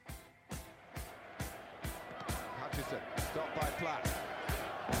Richardson, stopped by Platt.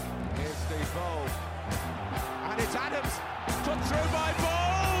 Here's Steve Bold. And it's Adams, put through by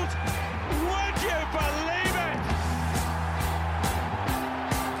Bold! Would you believe it?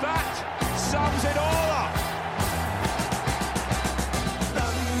 That sums it all up.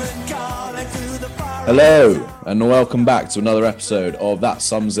 Hello and welcome back to another episode of That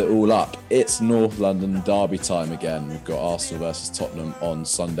Sums It All Up. It's North London derby time again. We've got Arsenal versus Tottenham on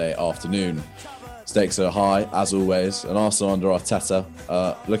Sunday afternoon. Stakes are high, as always, and Arsenal under Arteta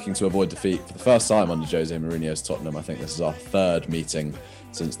looking to avoid defeat for the first time under Jose Mourinho's Tottenham. I think this is our third meeting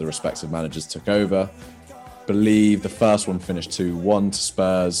since the respective managers took over. Believe the first one finished 2-1 to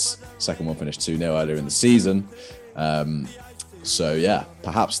Spurs, second one finished 2-0 earlier in the season. So yeah,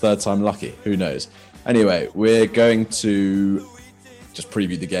 perhaps third time lucky, who knows. Anyway, we're going to just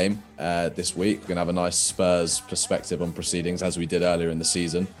preview the game this week. We're going to have a nice Spurs perspective on proceedings as we did earlier in the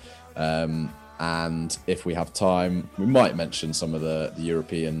season. And if we have time, we might mention some of the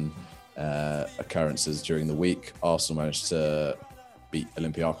European occurrences during the week. Arsenal managed to beat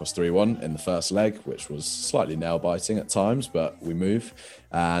Olympiacos 3-1 in the first leg, which was slightly nail-biting at times, but we move.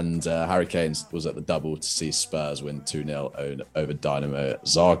 And Harry Kane was at the double to see Spurs win 2-0 over Dynamo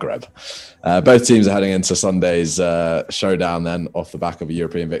Zagreb. Both teams are heading into Sunday's showdown then off the back of a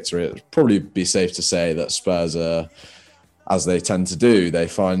European victory. It would probably be safe to say that Spurs are, as they tend to do, they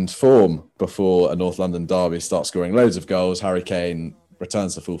find form before a North London derby, start scoring loads of goals. Harry Kane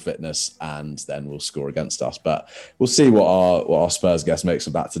returns to full fitness and then will score against us. But we'll see what our Spurs guest makes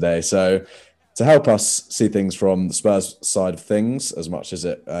of that today. So to help us see things from the Spurs side of things, as much as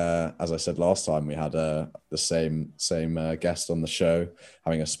it, as I said last time, we had the same guest on the show,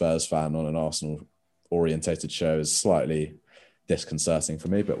 having a Spurs fan on an Arsenal-orientated show is slightly disconcerting for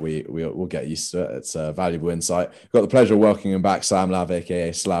me, but we'll get used to it. It's a valuable insight. Got the pleasure of welcoming back Sam Lav,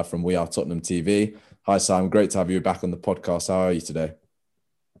 aka Slav from We Are Tottenham TV. Hi Sam, great to have you back on the podcast. How are you today?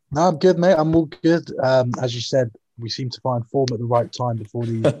 No, I'm good, mate. I'm all good. As you said, we seem to find form at the right time before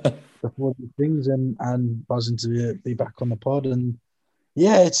these things, and buzzing to be back on the pod. And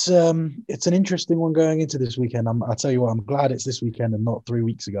yeah, it's an interesting one going into this weekend. I tell you what, I'm glad it's this weekend and not 3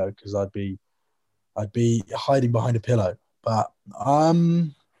 weeks ago, because I'd be hiding behind a pillow. But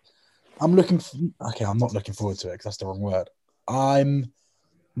I'm looking. I'm not looking forward to it because that's the wrong word. I'm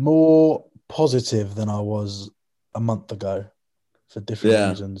more positive than I was a month ago for different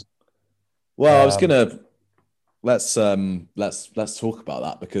reasons. Well, I was gonna let's talk about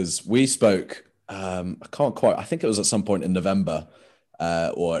that, because we spoke. I think it was at some point in November,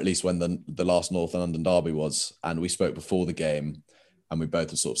 or at least when the last North London derby was, and we spoke before the game, and we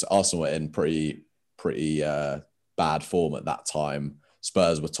both sort of said Arsenal were in pretty bad form at that time.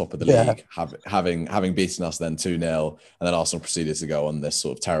 Spurs were top of the league, having beaten us then 2-0, and then Arsenal proceeded to go on this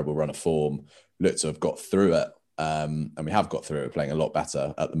sort of terrible run of form. Looked to have got through it, and we have got through it, playing a lot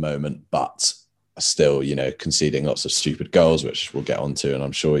better at the moment, but still, conceding lots of stupid goals, which we'll get onto, and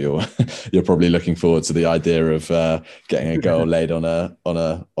I'm sure you're probably looking forward to the idea of getting a goal laid on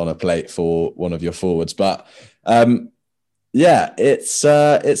a plate for one of your forwards. But it's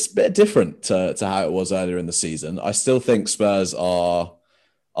a bit different to how it was earlier in the season. I still think Spurs are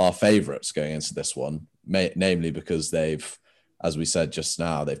our favourites going into this one, namely because they've, as we said just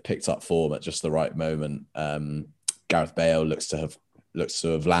now, they've picked up form at just the right moment. Gareth Bale looks to have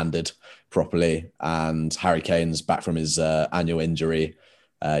landed properly, and Harry Kane's back from his annual injury.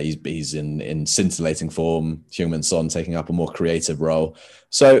 He's in scintillating form. Heung-min Son taking up a more creative role.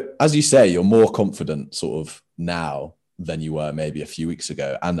 So, as you say, you're more confident sort of now than you were maybe a few weeks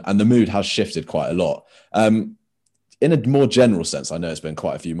ago, and the mood has shifted quite a lot. In a more general sense, I know it's been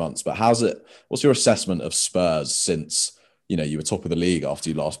quite a few months, but what's your assessment of Spurs since you were top of the league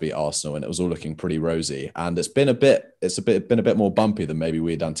after you last beat Arsenal, and it was all looking pretty rosy, and it's been a bit more bumpy than maybe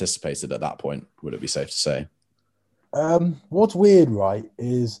we'd anticipated at that point? Would it be safe to say? What's weird, right,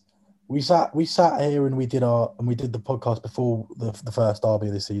 is we sat here and we did the podcast before the first derby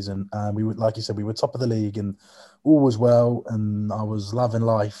of the season, and we were, like you said, we were top of the league and all was well, and I was loving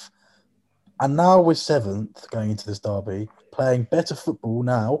life. And now we're seventh going into this derby, playing better football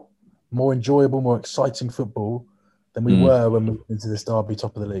now, more enjoyable, more exciting football than we were when we went into this derby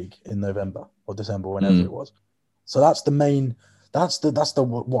top of the league in November or December, whenever it was. So that's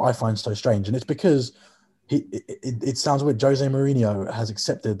what I find so strange. And it's because it sounds weird. Jose Mourinho has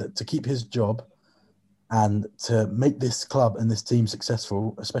accepted that to keep his job and to make this club and this team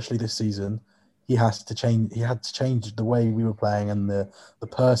successful, especially this season, he had to change the way we were playing and the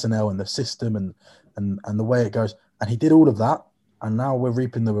personnel and the system and the way it goes. And he did all of that. And now we're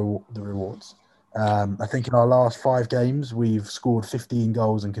reaping the rewards. I think in our last 5 games, we've scored 15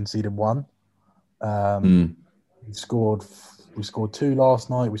 goals and conceded 1. We scored 2 last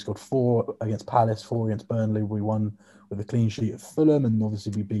night. We scored 4 against Palace, 4 against Burnley. We won with a clean sheet at Fulham, and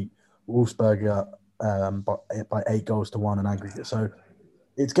obviously we beat Wolfsburg by 8 goals to 1 in aggregate. So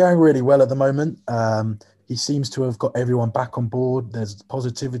it's going really well at the moment. He seems to have got everyone back on board. There's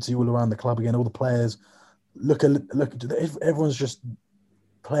positivity all around the club again. All the players look. Everyone's just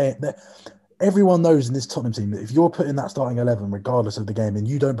playing. Everyone knows in this Tottenham team that if you're put in that starting 11, regardless of the game, and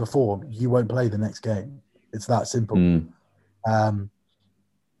you don't perform, you won't play the next game. It's that simple.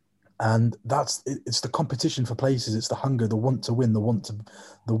 And it's the competition for places. It's the hunger, the want to win, the want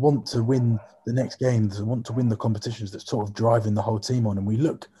to win the next game, the want to win the competitions that's sort of driving the whole team on.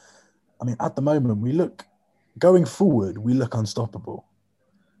 And at the moment, going forward, we look unstoppable.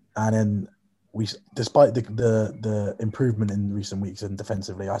 And then despite the improvement in recent weeks and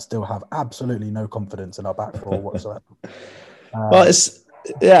defensively, I still have absolutely no confidence in our back four whatsoever. Just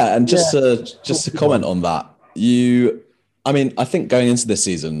to comment on that, I think going into this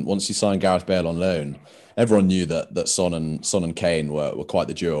season, once you signed Gareth Bale on loan, everyone knew that Son and Kane were quite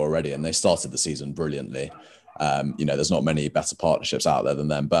the duo already, and they started the season brilliantly. There's not many better partnerships out there than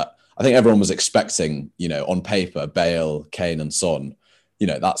them, but I think everyone was expecting, on paper, Bale, Kane, and Son.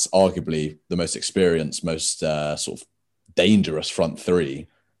 That's arguably the most experienced, most sort of dangerous front three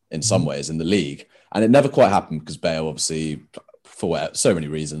in some ways in the league, and it never quite happened because Bale, obviously, for so many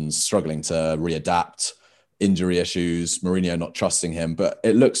reasons, struggling to readapt. Injury issues, Mourinho not trusting him, but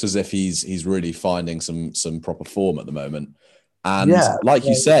it looks as if he's really finding some proper form at the moment. And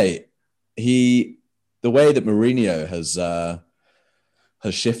you say, the way that Mourinho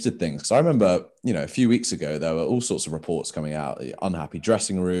has shifted things. Because I remember, a few weeks ago there were all sorts of reports coming out. The unhappy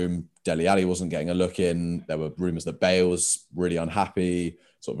dressing room, Dele Alli wasn't getting a look in. There were rumours that Bale was really unhappy,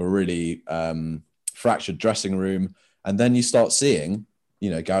 sort of a really fractured dressing room. And then you start seeing,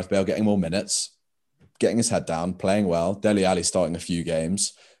 Gareth Bale getting more minutes, getting his head down, playing well, Dele Alli starting a few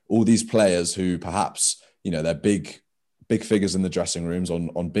games, all these players who perhaps, they're big figures in the dressing rooms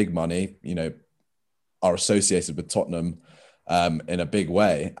on big money, are associated with Tottenham in a big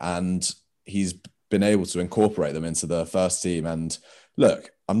way. And he's been able to incorporate them into the first team. And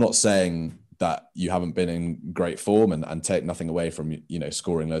look, I'm not saying that you haven't been in great form and take nothing away from,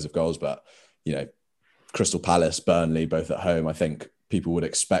 scoring loads of goals, but, Crystal Palace, Burnley, both at home, I think people would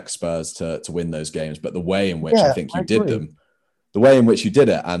expect Spurs to win those games, but the way in which I think you did them, the way in which you did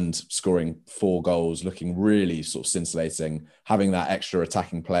it, and scoring 4 goals, looking really sort of scintillating, having that extra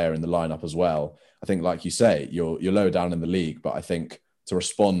attacking player in the lineup as well. I think, like you say, you're lower down in the league, but I think to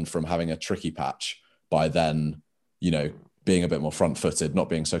respond from having a tricky patch by then, being a bit more front-footed, not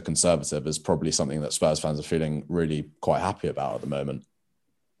being so conservative, is probably something that Spurs fans are feeling really quite happy about at the moment.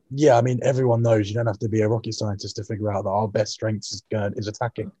 Yeah, everyone knows you don't have to be a rocket scientist to figure out that our best strength is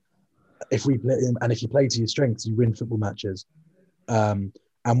attacking. If you play to your strengths, you win football matches. And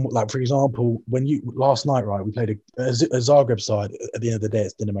like, for example, last night, right, we played a Zagreb side. At the end of the day,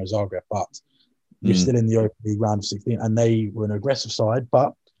 it's Dinamo Zagreb, but you're still in the Europa League round of 16, and they were an aggressive side,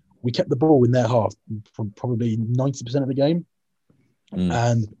 but we kept the ball in their half for probably 90% of the game.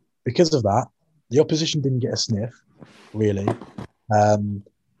 And because of that, the opposition didn't get a sniff, really.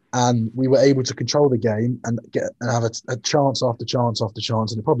 And we were able to control the game and have a chance after chance after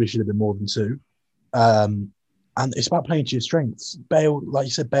chance, and it probably should have been more than 2. And it's about playing to your strengths. Bale, like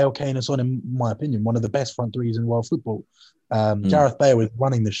you said, Bale, Kane, and Son, in my opinion, one of the best front threes in world football. Gareth Bale is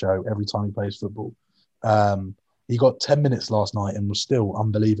running the show every time he plays football. He got 10 minutes last night and was still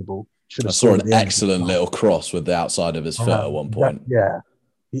unbelievable. I saw an excellent little cross with the outside of his foot at one point.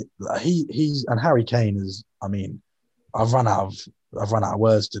 He's and Harry Kane is. I've run out of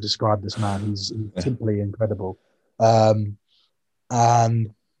words to describe this man. He's simply incredible. And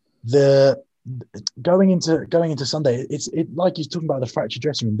the going into Sunday, it's like he's talking about the fractured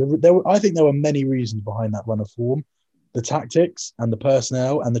dressing room. I think there were many reasons behind that run of form. The tactics and the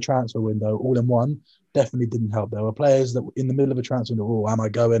personnel and the transfer window all in one definitely didn't help. There were players that were in the middle of a transfer window. Am I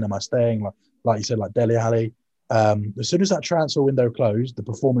going? Am I staying? Like you said, like Dele Alli. As soon as that transfer window closed, the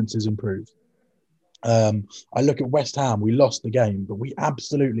performances improved. I look at West Ham. We lost the game, but we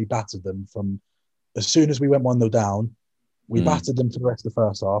absolutely battered them from as soon as we went 1-0 down. We battered them for the rest of the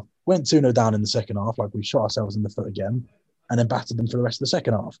first half. Went 2-0 down in the second half, like we shot ourselves in the foot again, and then battered them for the rest of the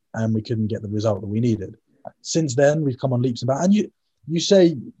second half, and we couldn't get the result that we needed. Since then, we've come on leaps and bounds. And you say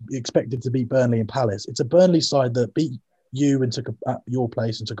you expected to beat Burnley and Palace. It's a Burnley side that beat you and took your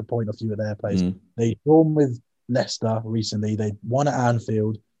place and took a point off you at their place. They drawn with Leicester recently. They won at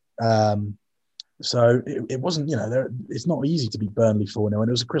Anfield. So it wasn't, it's not easy to beat Burnley 4-0. And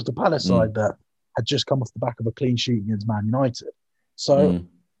it was a Crystal Palace side that had just come off the back of a clean sheet against Man United. So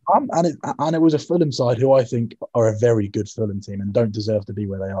And it was a Fulham side who I think are a very good Fulham team and don't deserve to be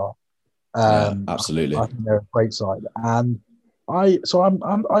where they are. Yeah, absolutely. I think they're a great side, and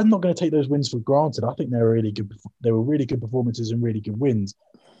I'm not going to take those wins for granted. I think they're really good. They were really good performances and really good wins.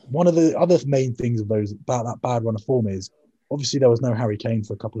 One of the other main things of those about that bad run of form is obviously there was no Harry Kane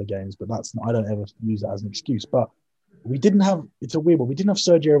for a couple of games, but I don't ever use that as an excuse. But we didn't have, it's a weird one. We didn't have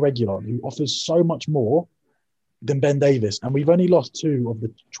Sergio Reguilon, who offers so much more than Ben Davies, and we've only lost 2 of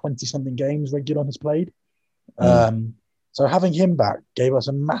the 20-something games Reguilon has played. So having him back gave us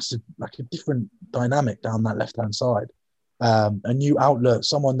a massive, like a different dynamic down that left-hand side. A new outlet,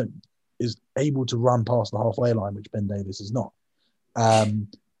 someone that is able to run past the halfway line, which Ben Davies is not. And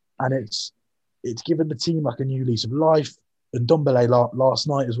it's given the team like a new lease of life. And Ndombele last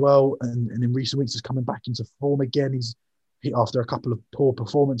night as well, and in recent weeks is coming back into form again. After a couple of poor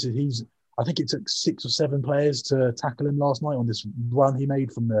performances, I think it took 6 or 7 players to tackle him last night on this run he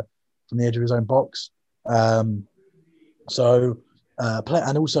made from the edge of his own box. And also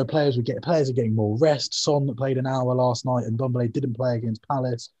players are getting more rest. Son played an hour last night, and Ndombele didn't play against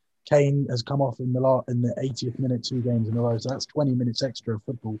Palace. Kane has come off in the 80th minute 2 games in a row, so that's 20 minutes extra of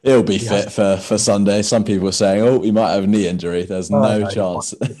football. He'll be fit for Sunday. Some people are saying, "Oh, he might have a knee injury." There's no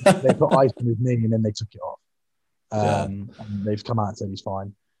chance. They put ice on his knee and then they took it off. And they've come out and said he's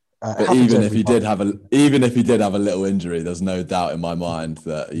fine. But even if he did have a little injury, there's no doubt in my mind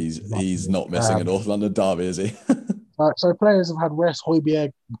that he's not missing a North London derby, is he? So players have had rest.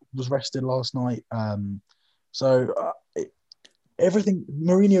 Højbjerg was rested last night. Everything,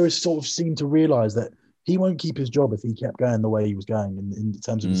 Mourinho has sort of seemed to realise that he won't keep his job if he kept going the way he was going in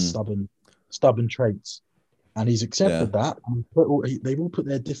terms of his stubborn traits, and he's accepted that. And they've all put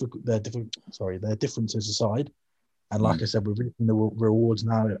their differences aside, and like I said, we're reaping the rewards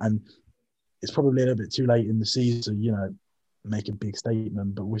now. And it's probably a little bit too late in the season, to make a big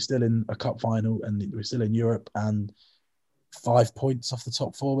statement, but we're still in a cup final and we're still in Europe and 5 points off the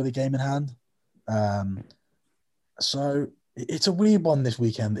top 4 with a game in hand. So it's a weird one this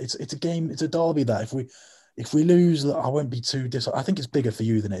weekend. It's a game. It's a derby that if we lose, I won't be too I think it's bigger for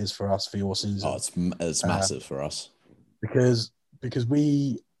you than it is for us for your season. Oh, it's massive for us because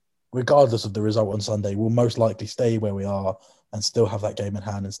we, regardless of the result on Sunday, will most likely stay where we are and still have that game in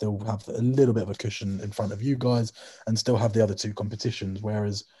hand and still have a little bit of a cushion in front of you guys and still have the other 2 competitions.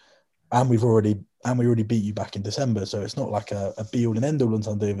 Whereas, we already beat you back in December, so it's not like a be all and end all on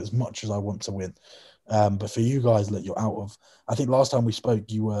Sunday as much as I want to win. But for you guys that you're out of, I think last time we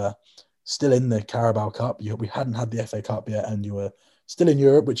spoke, you were still in the Carabao Cup. We hadn't had the FA Cup yet, and you were still in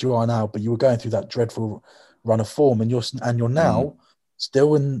Europe, which you are now. But you were going through that dreadful run of form, and you're now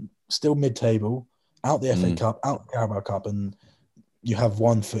still mid-table, out the FA Cup, out the Carabao Cup, and you have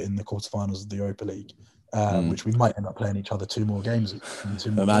 1 foot in the quarterfinals of the Europa League, which we might end up playing each other 2 more games.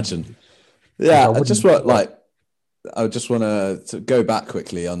 Imagine. Games. Yeah, I just want to go back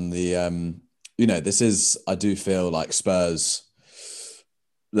quickly on the. This is, I do feel like Spurs,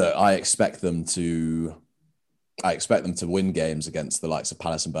 look, I expect them to win games against the likes of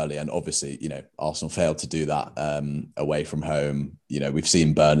Palace and Burnley. And obviously, Arsenal failed to do that away from home. We've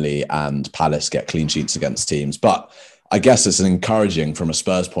seen Burnley and Palace get clean sheets against teams. But I guess it's encouraging from a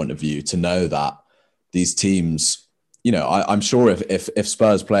Spurs point of view to know that these teams, I'm sure if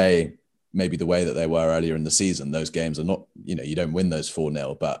Spurs play maybe the way that they were earlier in the season, those games are not, you don't win those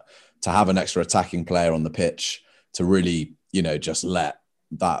 4-0, but to have an extra attacking player on the pitch to really, just let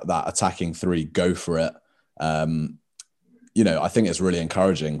that attacking 3 go for it. I think it's really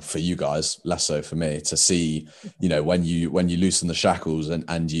encouraging for you guys, less so for me, to see, when you loosen the shackles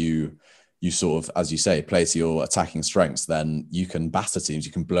and you sort of, as you say, play to your attacking strengths, then you can batter teams,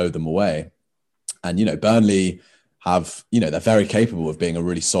 you can blow them away. And, Burnley have, they're very capable of being a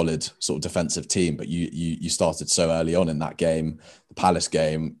really solid sort of defensive team, but you started so early on in that game, the Palace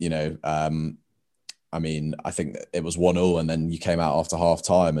game, I think it was 1-1 and then you came out after half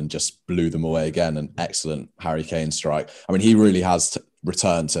time and just blew them away again. An excellent Harry Kane strike. He really has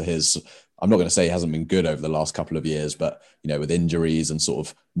returned to his, I'm not going to say he hasn't been good over the last couple of years, but, with injuries and sort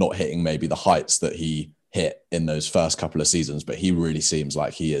of not hitting maybe the heights that he hit in those first couple of seasons, but he really seems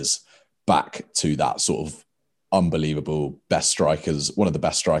like he is back to that sort of unbelievable one of the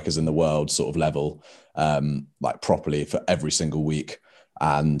best strikers in the world sort of level, like properly for every single week.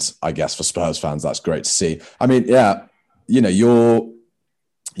 And I guess for Spurs fans, that's great to see. You've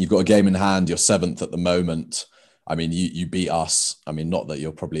got a game in hand, you're 7th at the moment. You beat us. Not that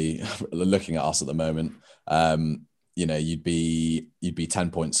you're probably looking at us at the moment. You'd be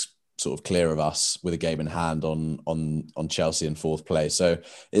 10 points sort of clear of us with a game in hand on Chelsea in 4th place. So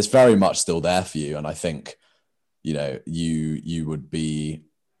it's very much still there for you. And I think, you would be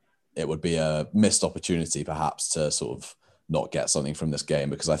it would be a missed opportunity perhaps to sort of not get something from this game,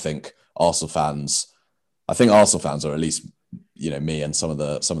 because I think Arsenal fans, or at least, me and some of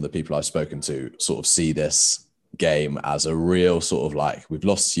the people I've spoken to sort of see this game as a real sort of like, we've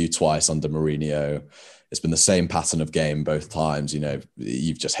lost to you twice under Mourinho. It's been the same pattern of game both times.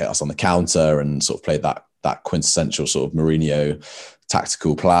 You've just hit us on the counter and sort of played that quintessential sort of Mourinho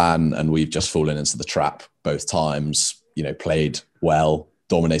tactical plan, and we've just fallen into the trap both times. Played well,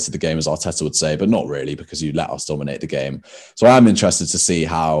 dominated the game, as Arteta would say, but not really, because you let us dominate the game. So I am interested to see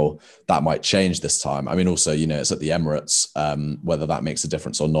how that might change this time. I mean, also, it's at the Emirates, whether that makes a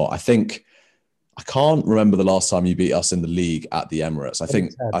difference or not. I can't remember the last time you beat us in the league at the Emirates.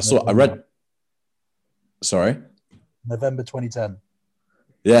 Sorry? November 2010.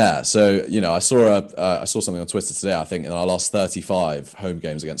 Yeah, so I saw something on Twitter today. I think in our last 35 home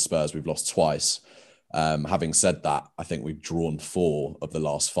games against Spurs, we've lost twice. Having said that, I think we've drawn 4 of the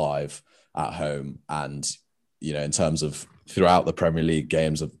last 5 at home, and in terms of throughout the Premier League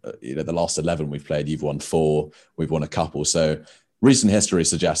games of the last 11 we've played, you've won 4, we've won a couple. So recent history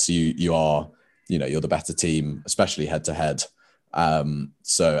suggests you are you're the better team, especially head to head.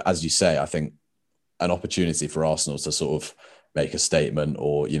 So as you say, I think an opportunity for Arsenal to sort of make a statement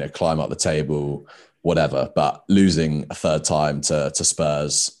or, climb up the table, whatever. But losing a third time to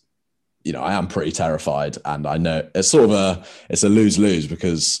Spurs, I am pretty terrified. And I know it's it's a lose-lose,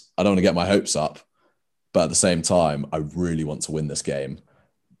 because I don't want to get my hopes up. But at the same time, I really want to win this game.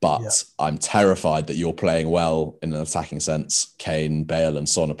 But I'm terrified that you're playing well in an attacking sense. Kane, Bale and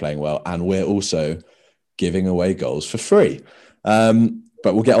Son are playing well. And we're also giving away goals for free.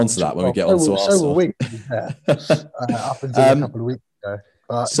 But we'll get onto that when we get onto Arsenal. So were we, up until a couple of weeks ago.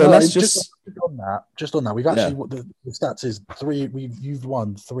 But so let's just on that. We've actually, the stats is 3. You've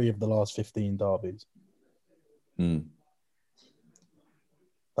won 3 of the last 15 derbies. That's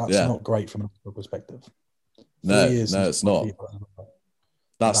not great from a perspective. No, it's not.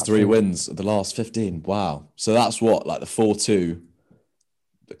 That's 3 wins of the last 15. Wow. So that's what, like the 4-2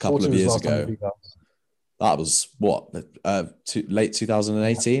 a couple of years ago. That was what, late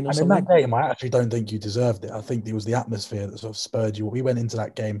 2018 or and something? in that game, I actually don't think you deserved it. I think it was the atmosphere that sort of spurred you. We went into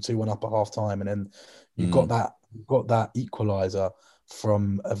that game 2-1 up at half time, and then you got that equaliser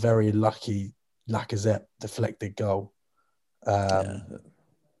from a very lucky Lacazette deflected goal.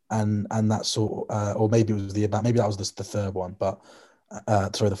 And that sort of, or maybe it was maybe that was the third one, but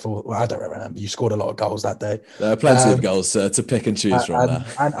the fourth. Well, I don't remember. You scored a lot of goals that day. There are plenty of goals to pick and choose from there.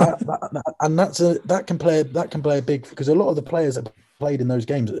 And that can play a big, because a lot of the players that played in those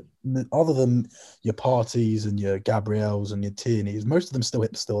games, other than your Parties and your Gabriels and your Tierney's, most of them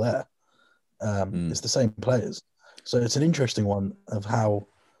still there. It's the same players, so it's an interesting one of how.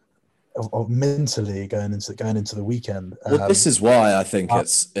 Of mentally going into the weekend. Well, this is why I think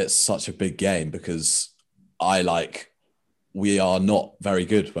it's such a big game, because we are not very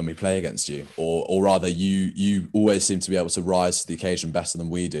good when we play against you, or rather you always seem to be able to rise to the occasion better than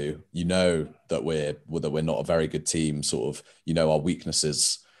we do. That we're not a very good team, sort of, our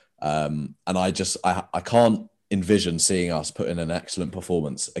weaknesses. And I can't envision seeing us put in an excellent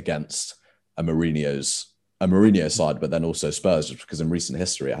performance against a Mourinho side, but then also Spurs, just because in recent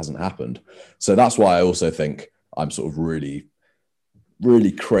history it hasn't happened. So that's why I also think I'm sort of really,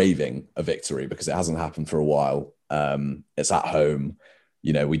 really craving a victory, because it hasn't happened for a while. It's at home.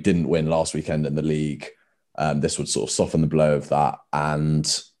 We didn't win last weekend in the league. This would sort of soften the blow of that. And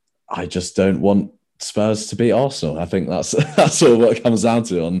I just don't want Spurs to beat Arsenal. I think that's sort of what it comes down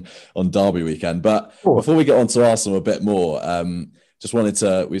to on Derby weekend. But before we get on to Arsenal a bit more, just wanted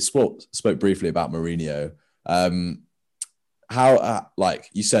to, we spoke briefly about Mourinho. How, like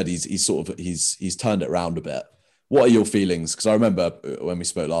you said, he's turned it around a bit. What are your feelings? Because I remember when we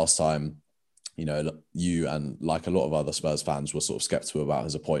spoke last time, you and like a lot of other Spurs fans were sort of skeptical about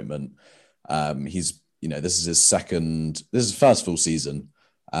his appointment. This is his first full season.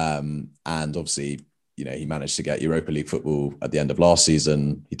 And obviously, he managed to get Europa League football at the end of last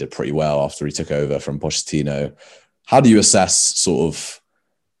season. He did pretty well after he took over from Pochettino. How do you assess sort of,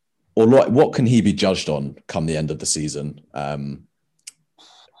 or what can he be judged on come the end of the season?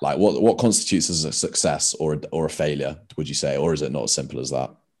 What constitutes as a success or a failure, would you say? Or is it not as simple as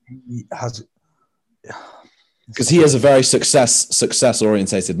that? Because he is a very success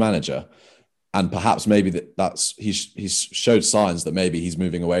orientated manager, and perhaps maybe he's showed signs that maybe he's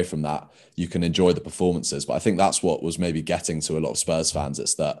moving away from that. You can enjoy the performances, but I think that's what was maybe getting to a lot of Spurs fans.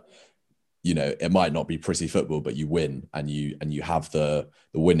 It's that it might not be pretty football, but you win and you have the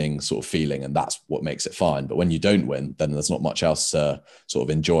winning sort of feeling, and that's what makes it fine. But when you don't win, then there's not much else to sort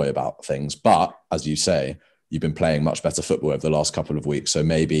of enjoy about things. But as you say, you've been playing much better football over the last couple of weeks. So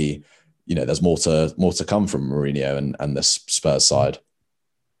maybe, there's more to come from Mourinho and the Spurs side.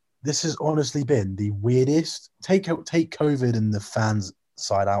 This has honestly been the weirdest. Take COVID and the fans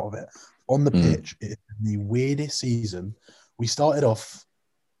side out of it. On the pitch, it's been the weirdest season. We started off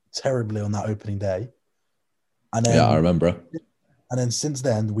terribly on that opening day, and then I remember. And then since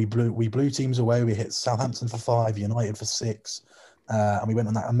then, we blew teams away. We hit Southampton for 5, United for 6, and we went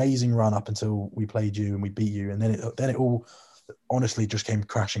on that amazing run up until we played you and we beat you. And then it all honestly just came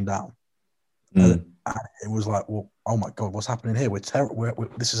crashing down. And it was like, well, oh my God, what's happening here? We're terrible.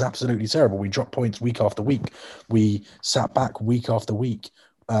 This is absolutely terrible. We dropped points week after week. We sat back week after week.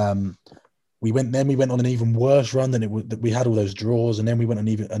 We went on an even worse run than it was. We had all those draws, and then we went on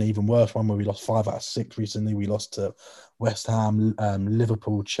an even worse one where we lost 5 out of 6 recently. We lost to West Ham,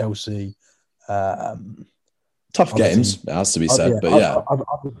 Liverpool, Chelsea. Tough games, it has to be said,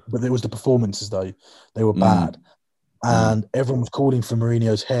 but it was the performances though; they were bad, and everyone was calling for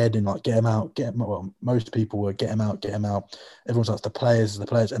Mourinho's head and like get him out. Well, most people were get him out. Everyone's like the players,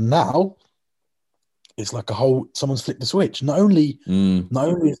 and now it's like someone's flicked the switch. Not only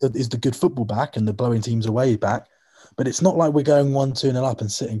is the good football back and the blowing teams away back, but it's not like we're going 1-2-0 up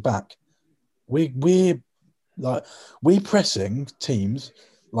and sitting back. We're pressing teams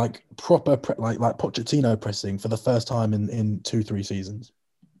like proper like Pochettino pressing for the first time in 2-3 seasons.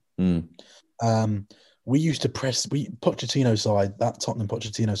 We used to press Pochettino side, that Tottenham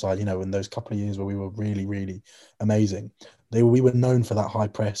Pochettino side, in those couple of years where we were really, really amazing. We were known for that high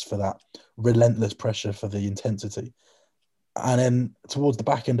press, for that relentless pressure, for the intensity. And then towards the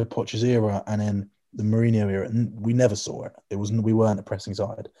back end of Poch's era and then the Mourinho era, we never saw it. We weren't a pressing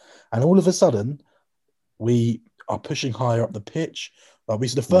side. And all of a sudden, we are pushing higher up the pitch. Like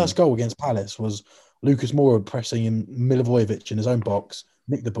the first goal against Palace was Lucas Moura pressing in Milivojevic in his own box,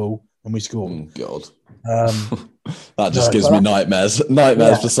 nicked the ball, and we scored. God. That just gives me nightmares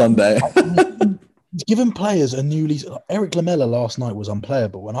for Sunday. He's given players a new lease. Eric Lamela last night was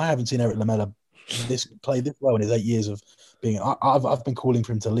unplayable, and I haven't seen Eric Lamela play this well in his 8 years of being. I've been calling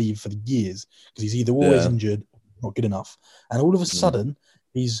for him to leave for years because he's either always injured, not good enough, and all of a sudden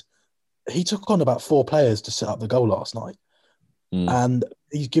he took on about 4 players to set up the goal last night, and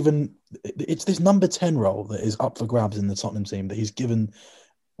he's given it's this number 10 role that is up for grabs in the Tottenham team that he's given.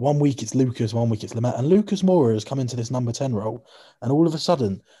 1 week it's Lucas, 1 week it's Lamela. And Lucas Moura has come into this number 10 role. And all of a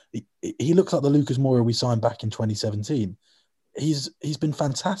sudden, he looks like the Lucas Moura we signed back in 2017. He's been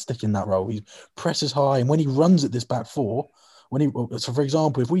fantastic in that role. He presses high. And when he runs at this back 4, so for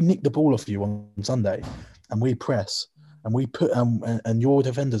example, if we nick the ball off you on Sunday and we press and we put and your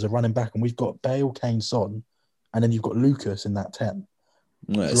defenders are running back and we've got Bale, Kane, Son, and then you've got Lucas in that 10.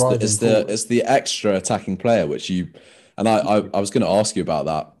 It's the extra attacking player, which you... And I was going to ask you about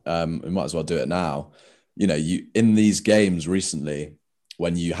that. We might as well do it now. You in these games recently,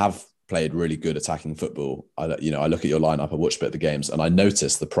 when you have played really good attacking football, I look at your lineup, I watch a bit of the games, and I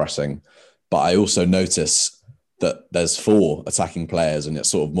notice the pressing, but I also notice that there's 4 attacking players, and it's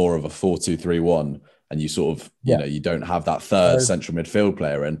sort of more of a 4-2-3-1, and you sort of you don't have that third central midfield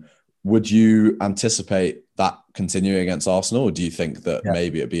player in. Would you anticipate that continuing against Arsenal, or do you think that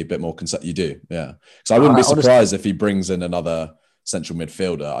maybe it'd be a bit more You do, yeah. Because I wouldn't be surprised if he brings in another central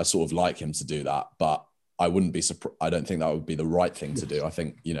midfielder. I sort of like him to do that, but I wouldn't be surprised. I don't think that would be the right thing to do. I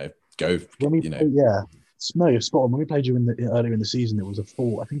think go. No, you're spot on. When we played you earlier in the season, it was a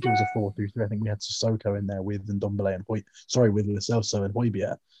 4. I think it was a 4-3-3. I think we had Sissoko in there with Ndombele and with Lo Celso and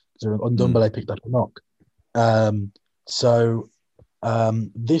Højbjerg. So Ndombele picked up a knock.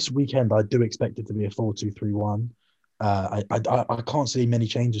 This weekend, I do expect it to be a 4-2-3-1. I can't see many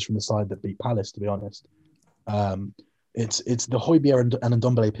changes from the side that beat Palace, to be honest. It's the Højbjerg and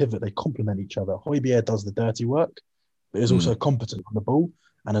Ndombele pivot. They complement each other. Højbjerg does the dirty work, but is also competent on the ball,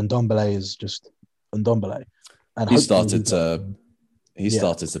 and Ndombele is just Ndombele. And he started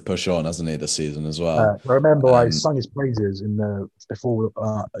to push on, hasn't he, this season as well? I remember I sung his praises in our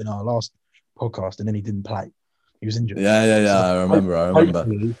last podcast, and then he didn't play. He was injured. Yeah. So I remember.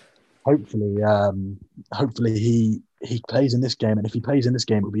 Hopefully he plays in this game, and if he plays in this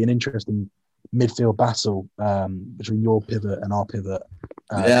game, it'll be an interesting midfield battle between your pivot and our pivot.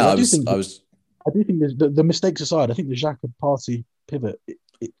 I do think the mistakes aside, I think the Xhaka Partey pivot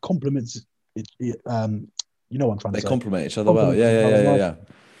it complements it. You know what I'm trying to say. They complement each other well. Yeah.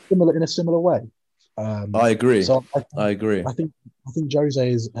 Similar in a similar way. I agree. So I agree. I think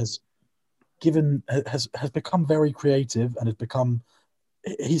Jose has become very creative and has become.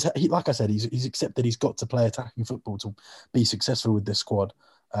 Like I said, he's accepted he's got to play attacking football to be successful with this squad.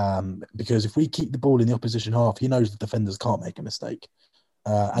 Because if we keep the ball in the opposition half, he knows the defenders can't make a mistake.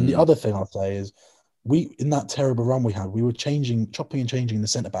 And the other thing I'll say is we in that terrible run we had, we were chopping and changing the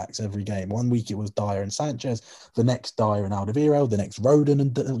centre backs every game. One week it was Dyer and Sanchez, the next Dyer and Alderweireld, the next Roden,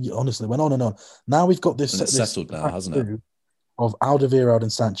 and honestly, went on and on. Now we've got this And it's this settled now, hasn't it? of Alderweireld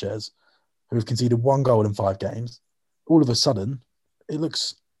and Sanchez, who have conceded 1 goal in 5 games. All of a sudden, it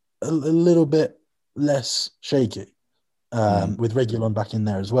looks a little bit less shaky. With Reguilon back in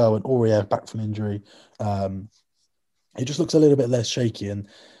there as well, and Aurier back from injury. It just looks a little bit less shaky, and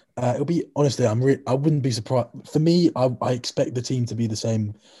it'll be honestly, I wouldn't be surprised. For me, I expect the team to be the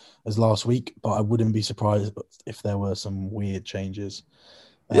same as last week, but I wouldn't be surprised if there were some weird changes.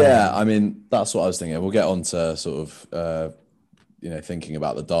 Yeah, I mean, that's what I was thinking. We'll get on to sort of, thinking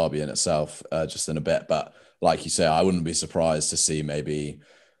about the derby in itself just in a bit. But like you say, I wouldn't be surprised to see maybe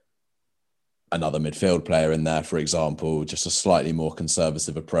another midfield player in there, for example, just a slightly more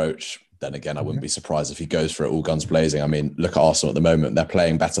conservative approach. Then again, I wouldn't be surprised if he goes for it all guns blazing. I mean, look at Arsenal at the moment. They're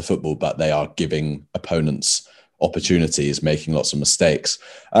playing better football, but they are giving opponents opportunities, making lots of mistakes.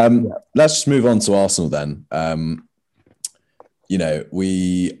 Let's just move on to Arsenal then.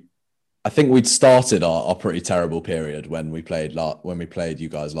 I think we'd started our pretty terrible period when we played you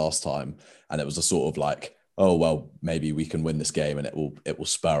guys last time, and it was a sort of like, oh well, maybe we can win this game and it will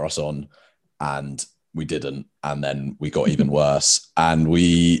spur us on, and we didn't, and then we got even worse, and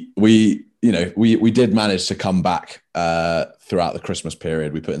we did manage to come back throughout the Christmas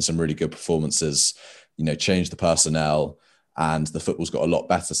period. We put in some really good performances, changed the personnel, and the football's got a lot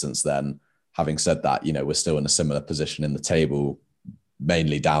better since then. Having said that, we're still in a similar position in the table,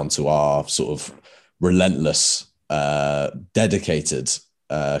 mainly down to our sort of relentless, dedicated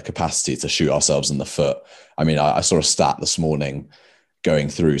capacity to shoot ourselves in the foot. I mean, I saw a stat this morning going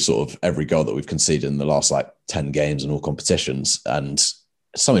through sort of every goal that we've conceded in the last 10 games in all competitions, and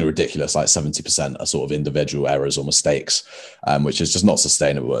something ridiculous, like 70% are sort of individual errors or mistakes, which is just not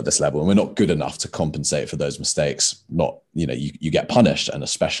sustainable at this level. And we're not good enough to compensate for those mistakes. You get punished, and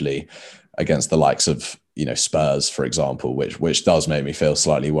especially against the likes of, Spurs, for example, which does make me feel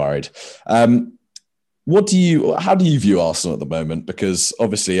slightly worried. How do you view Arsenal at the moment? Because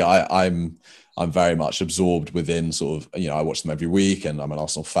obviously I'm very much absorbed within sort of, I watch them every week and I'm an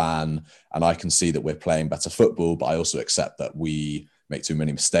Arsenal fan, and I can see that we're playing better football, but I also accept that we make too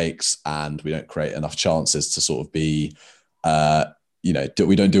many mistakes and we don't create enough chances to sort of be, we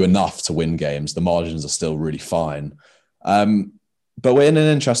don't do enough to win games. The margins are still really fine. But we're in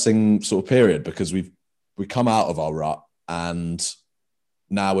an interesting sort of period because we come out of our rut and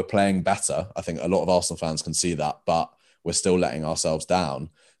now we're playing better. I think a lot of Arsenal fans can see that, but we're still letting ourselves down.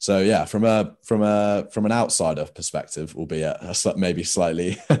 So yeah, from an outsider perspective, albeit maybe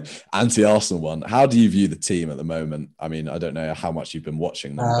slightly anti-Arsenal one, how do you view the team at the moment? I mean, I don't know how much you've been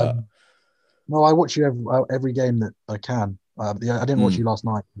watching them, but no, I watch you every game that I can. I didn't watch you last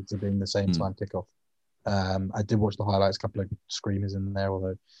night due to being the same time kickoff. I did watch the highlights, a couple of screamers in there,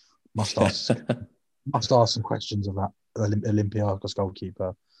 although must ask some questions of that Olympiacos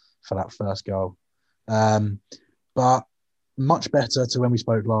goalkeeper for that first goal. But much better to when we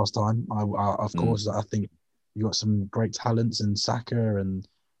spoke last time. Of course, I think you got some great talents in Saka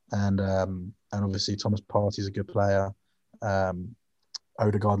and obviously Thomas Partey's a good player.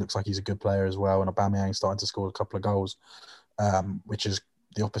 Odegaard looks like he's a good player as well, and Aubameyang's starting to score a couple of goals, which is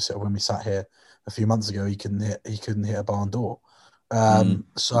the opposite of when we sat here a few months ago. He couldn't hit a barn door.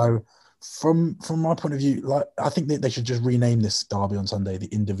 So from my point of view, I think that they should just rename this derby on Sunday the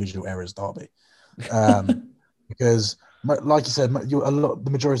Individual Errors Derby, because like you said,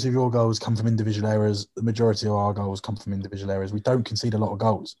 the majority of your goals come from individual errors. The majority of our goals come from individual errors. We don't concede a lot of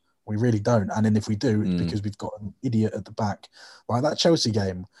goals. We really don't. And then if we do, it's because we've got an idiot at the back. Like that Chelsea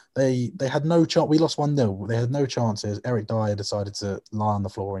game, they had no chance. We lost 1-0. They had no chances. Eric Dyer decided to lie on the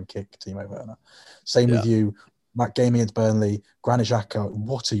floor and kick Timo Werner. Same with you. That game against Burnley, Granit Xhaka,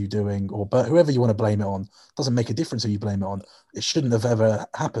 what are you doing? Or whoever you want to blame it on. Doesn't make a difference who you blame it on. It shouldn't have ever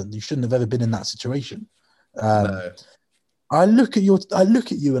happened. You shouldn't have ever been in that situation. No. I look at you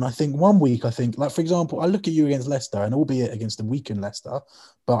and I think one week, like, for example, I look at you against Leicester, and albeit against the weakened Leicester,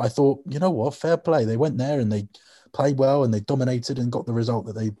 but I thought, you know what, fair play. They went there and they played well and they dominated and got the result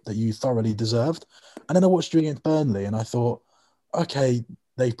that you thoroughly deserved. And then I watched you against Burnley and I thought, okay,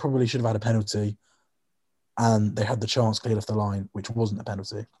 they probably should have had a penalty and they had the chance cleared off the line, which wasn't a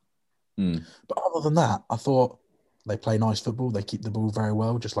penalty. But other than that, I thought they play nice football. They keep the ball very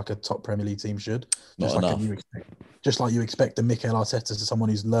well, just like a top Premier League team should. Just like you expect a Mikel Arteta, to someone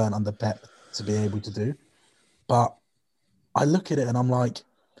who's learned under Pep, to be able to do. But I look at it and I'm like,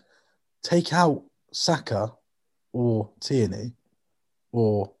 take out Saka or Tierney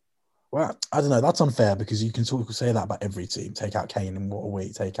or Well, I don't know. That's unfair because you can sort of say that about every team. Take out Kane and what are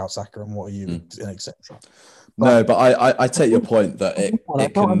we? Take out Saka and what are you? And etc. No, but I take your point that I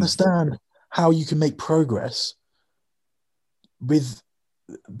it don't can. understand how you can make progress with.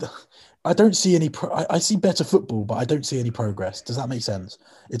 I don't see any. I see better football, but I don't see any progress. Does that make sense?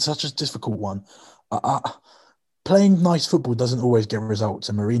 It's such a difficult one. Playing nice football doesn't always get results,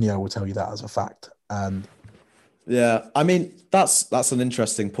 and Mourinho will tell you that as a fact. And yeah, I mean that's an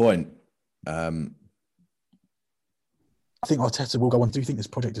interesting point. I think Arteta will go on. Do you think this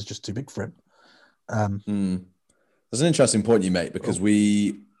project is just too big for him? That's an interesting point you make because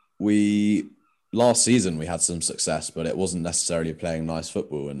we last season we had some success, but it wasn't necessarily playing nice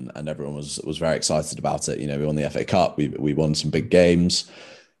football, and everyone was very excited about it. You know, we won the FA Cup, we won some big games,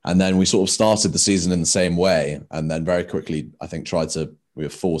 and then we sort of started the season in the same way, and then very quickly we were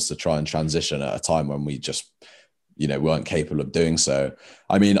forced to try and transition at a time when we just, weren't capable of doing so.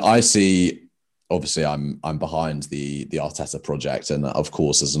 I mean, obviously I'm behind the Arteta project, and of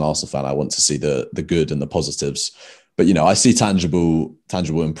course, as an Arsenal fan, I want to see the good and the positives. But I see tangible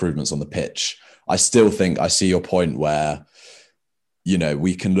improvements on the pitch. I still think I see your point where,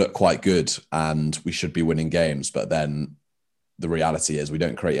 we can look quite good and we should be winning games, but then the reality is we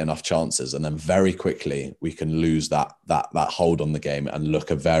don't create enough chances, and then very quickly we can lose that hold on the game and look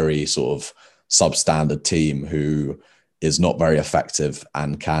a very sort of substandard team who is not very effective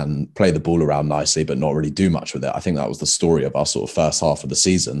and can play the ball around nicely, but not really do much with it. I think that was the story of our sort of first half of the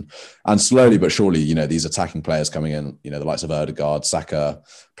season. And slowly but surely, these attacking players coming in, the likes of Odegaard, Saka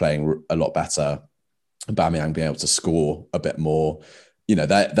playing a lot better, Aubameyang being able to score a bit more.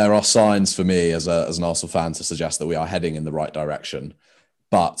 There are signs for me as an Arsenal fan to suggest that we are heading in the right direction.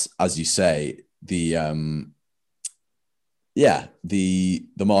 But as you say, the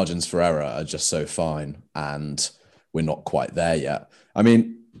margins for error are just so fine, and we're not quite there yet. I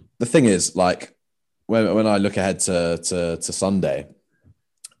mean, the thing is, like, when I look ahead to Sunday,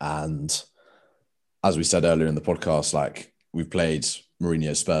 and as we said earlier in the podcast, like, we've played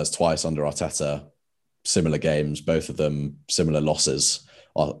Mourinho Spurs twice under Arteta, similar games, both of them similar losses.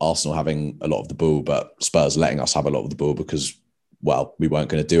 Arsenal having a lot of the ball, but Spurs letting us have a lot of the ball because, well, we weren't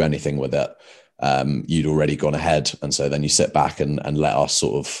going to do anything with it. You'd already gone ahead, and so then you sit back and let us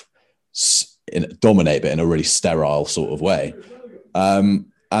sort of dominate, but in a really sterile sort of way. And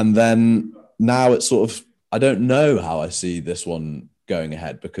then now it's sort of, I don't know how I see this one going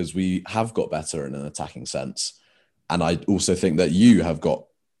ahead, because we have got better in an attacking sense. And I also think that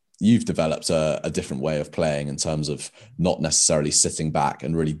you've developed a different way of playing in terms of not necessarily sitting back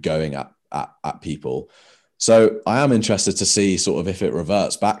and really going at people. So I am interested to see sort of if it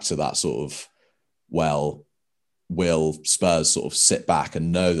reverts back to that sort of, well, will Spurs sort of sit back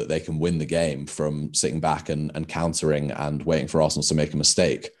and know that they can win the game from sitting back and countering and waiting for Arsenal to make a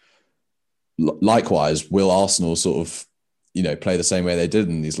mistake? Likewise, will Arsenal sort of, play the same way they did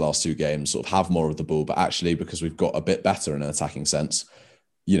in these last two games, sort of have more of the ball, but actually, because we've got a bit better in an attacking sense,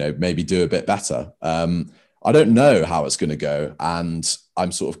 maybe do a bit better. I don't know how it's going to go, and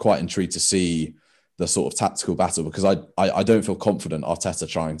I'm sort of quite intrigued to see the sort of tactical battle, because I don't feel confident Arteta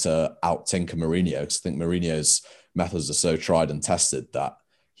trying to out-tinker Mourinho, because I think Mourinho's methods are so tried and tested that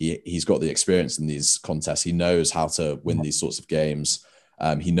he's got the experience in these contests. He knows how to win these sorts of games.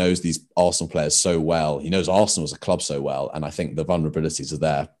 He knows these Arsenal players so well. He knows Arsenal as a club so well, and I think the vulnerabilities are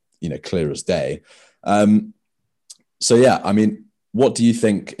there, clear as day. So yeah, I mean, what do you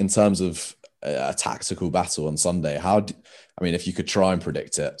think in terms of a tactical battle on Sunday? If you could try and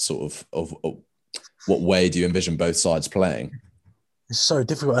predict it, sort of what way do you envision both sides playing? It's so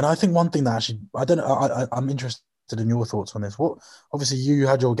difficult. And I think one thing that actually, I don't know, I'm interested in your thoughts on this. Obviously you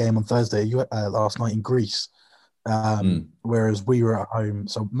had your game on Thursday, last night in Greece, whereas we were at home.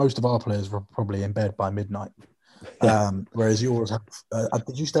 So most of our players were probably in bed by midnight. Whereas yours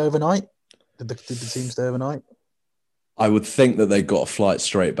did you stay overnight? Did the team stay overnight? I would think that they got a flight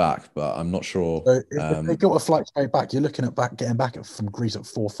straight back, but I'm not sure. So if they got a flight straight back, you're looking at getting back from Greece at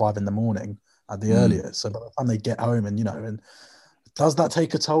 4 or 5 in the morning at the earliest. So by the time they get home, and does that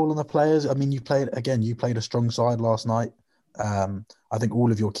take a toll on the players? I mean, you played a strong side last night. I think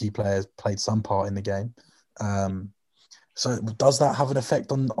all of your key players played some part in the game. So does that have an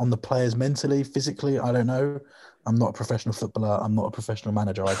effect on the players mentally, physically? I don't know. I'm not a professional footballer. I'm not a professional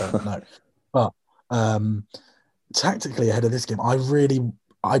manager. I don't know. But tactically ahead of this game,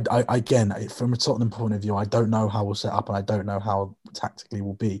 again, from a Tottenham point of view, I don't know how we'll set up, and I don't know how tactically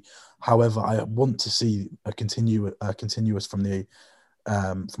we'll be. However, I want to see a continuous from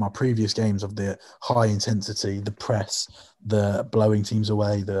our previous games of the high intensity, the press, the blowing teams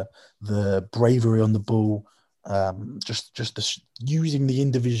away, the bravery on the ball, Using the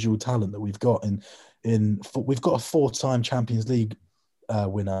individual talent that we've got we've got a 4-time Champions League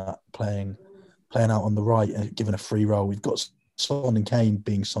winner playing out on the right and given a free role. We've got Son and Kane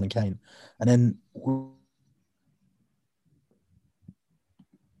being Son and Kane, and then we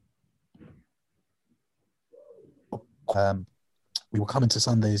will come into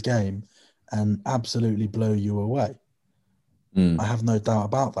Sunday's game and absolutely blow you away. I have no doubt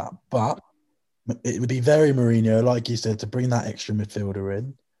about that. But it would be very Mourinho, like you said, to bring that extra midfielder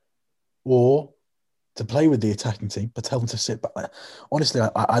in, or to play with the attacking team, but tell them to sit back. Honestly,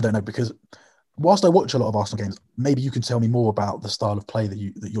 I don't know, because whilst I watch a lot of Arsenal games, maybe you can tell me more about the style of play that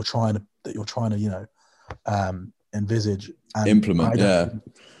you're trying to envisage and implement.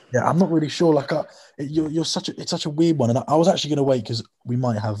 Yeah, I'm not really sure. Like, it's such a weird one, and I was actually going to wait because we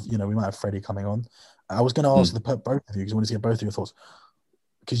might have Freddie coming on. I was going to ask both of you because I wanted to get both of your thoughts,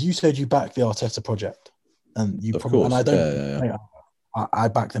 because you said you backed the Arteta project, and you probably, and I don't. Yeah. I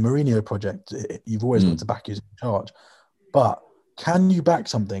back the Mourinho project. You've always got to back who's in charge, but can you back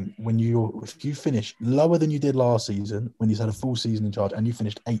something if you finish lower than you did last season when you had a full season in charge and you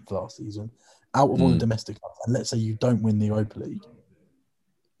finished 8th last season out of all the domestic clubs, and let's say you don't win the Europa League?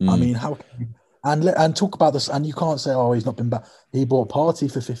 I mean, how can you, and talk about this, and you can't say, oh, he's not been back. He bought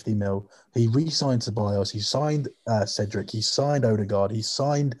Partey for 50 mil. He re-signed Ceballos. He signed Cedric. He signed Odegaard. He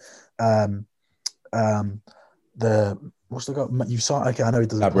signed what's the guy you signed? Okay, I know he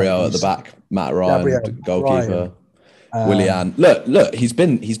doesn't. Gabriel at the back, Matt Ryan, goalkeeper. Willian. Look, he's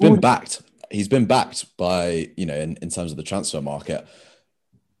been backed. He's been backed by, in terms of the transfer market.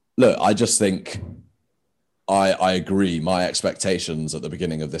 Look, I just think I agree. My expectations at the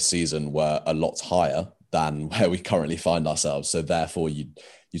beginning of this season were a lot higher than where we currently find ourselves. So therefore, you'd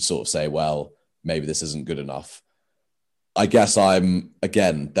sort of say, well, maybe this isn't good enough. I guess there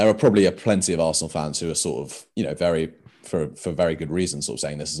are probably plenty of Arsenal fans who are sort of, for very good reasons, sort of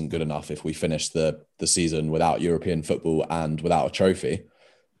saying this isn't good enough. If we finish the season without European football and without a trophy,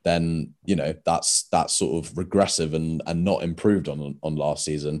 then, that's sort of regressive and not improved on last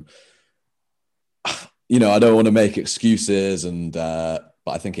season. I don't want to make excuses, but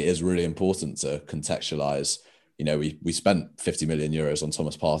I think it is really important to contextualize. We spent 50 million euros on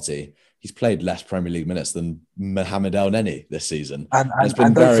Thomas Partey. He's played less Premier League minutes than Mohamed El Neni this season. And it's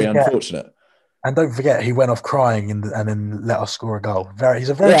been very unfortunate. And don't forget, he went off crying and then let us score a goal. He's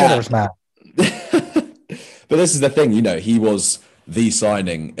a very generous man. But this is the thing, he was the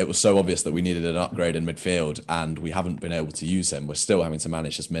signing. It was so obvious that we needed an upgrade in midfield, and we haven't been able to use him. We're still having to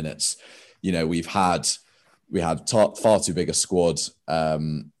manage his minutes. We had far too big a squad.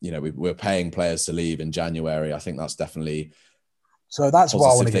 We're paying players to leave in January. I think that's definitely that's why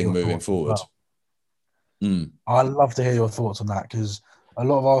I want to get moving forward. Well. I'd love to hear your thoughts on that, because a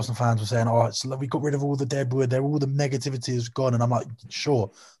lot of Arsenal fans were saying, we got rid of all the dead wood, all the negativity is gone. And I'm like, sure,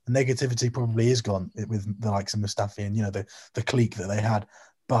 the negativity probably is gone with the likes of Mustafi and, the clique that they had.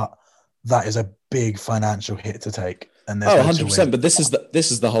 But that is a big financial hit to take. And 100%. But this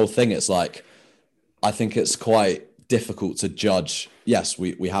is the whole thing. It's like, I think it's quite difficult to judge. Yes,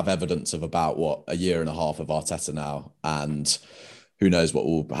 we have evidence of about a year and a half of Arteta now, and who knows what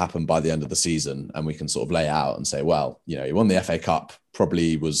will happen by the end of the season. And we can sort of lay out and say, well, he won the FA Cup,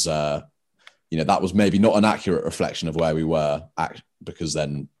 probably was, that was maybe not an accurate reflection of where we were, because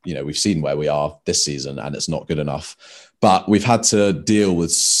then, we've seen where we are this season and it's not good enough. But we've had to deal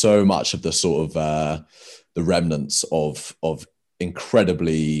with so much of the sort of the remnants of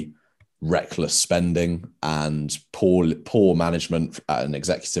incredibly reckless spending and poor management at an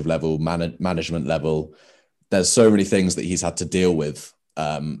executive level, management level. There's so many things that he's had to deal with,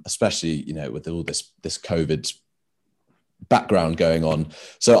 especially, with all this COVID background going on.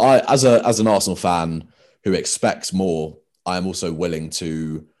 So I, as an Arsenal fan who expects more, I am also willing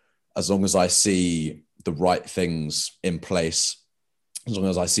to, as long as I see the right things in place, as long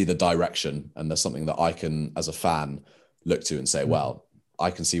as I see the direction and there's something that I can, as a fan, look to and say, well, I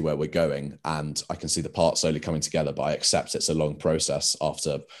can see where we're going and I can see the parts slowly coming together, but I accept it's a long process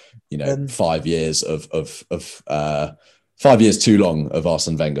after, 5 years of 5 years too long of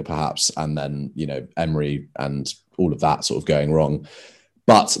Arsene Wenger, perhaps. And then, Emery and all of that sort of going wrong.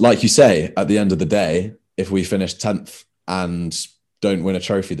 But like you say, at the end of the day, if we finish 10th and don't win a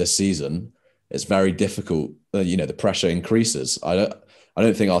trophy this season, it's very difficult. The pressure increases. I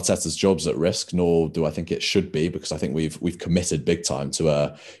don't think Arteta's job's at risk, nor do I think it should be, because I think we've committed big time to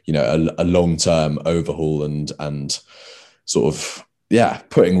a long-term overhaul and sort of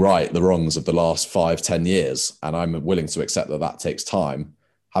putting right the wrongs of the last 5-10 years. And I'm willing to accept that takes time.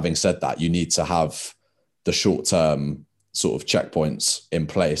 Having said that, you need to have the short-term sort of checkpoints in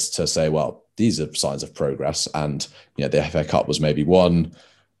place to say, well, these are signs of progress. And, the FA Cup was maybe one,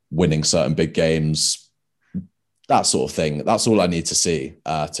 winning certain big games, that sort of thing. That's all I need to see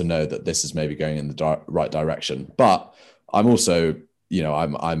to know that this is maybe going in the right direction. But I'm also,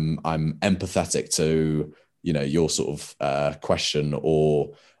 I'm empathetic to, your sort of question,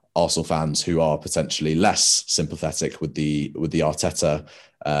 or Arsenal fans who are potentially less sympathetic with the Arteta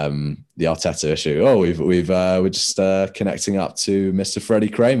issue. Oh, we're just connecting up to Mr. Freddie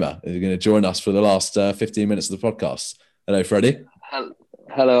Kramer, who's going to join us for the last 15 minutes of the podcast. Hello, Freddie.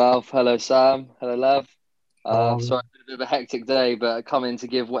 Hello, Alf. Hello, Sam. Hello, Love. Sorry, it's been a bit of a hectic day, but I come in to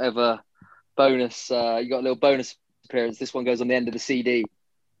give whatever bonus. You got a little bonus appearance. This one goes on the end of the CD.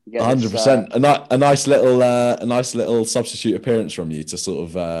 100%. A nice little substitute appearance from you to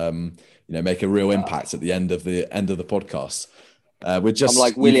sort of make a real impact at the end of the podcast. I'm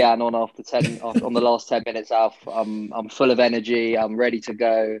like Willian on after 10 on the last 10 minutes, Alf. I'm full of energy. I'm ready to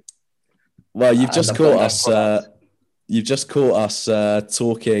go. Well, you've just caught us. You've just caught us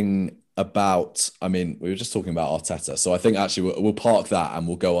talking about. I mean, we were just talking about Arteta, so I think actually we'll park that and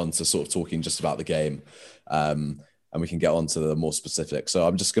we'll go on to sort of talking just about the game. And we can get on to the more specific. So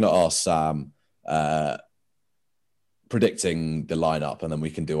I'm just going to ask Sam predicting the lineup, and then we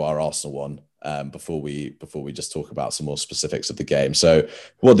can do our Arsenal one before we just talk about some more specifics of the game. So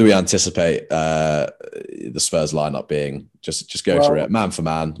what do we anticipate the Spurs lineup being? Just go through it, man for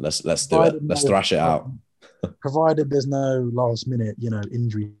man. Let's do it. Let's thrash it out. Provided there's no last minute,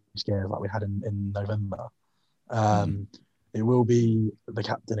 injury scare like we had in November. It will be the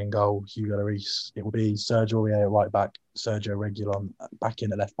captain in goal, Hugo Lloris. It will be Sergio Aurier at right back, Sergio Reguilon back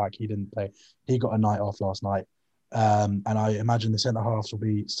in at left back. He didn't play. He got a night off last night. And I imagine the centre halves will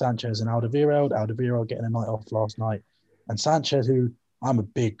be Sanchez and Alderweireld. Alderweireld getting a night off last night. And Sanchez, who I'm a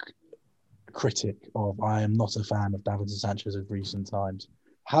big critic of. I am not a fan of Davinson Sanchez of recent times.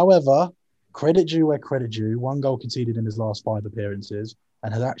 However, credit due where credit due. 1 goal conceded in his last 5 appearances,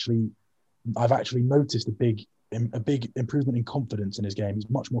 and I've actually noticed a big improvement in confidence in his game. He's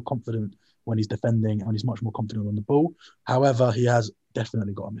much more confident when he's defending, and he's much more confident on the ball. However, he has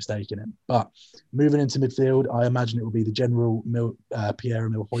definitely got a mistake in him. But moving into midfield, I imagine it will be the general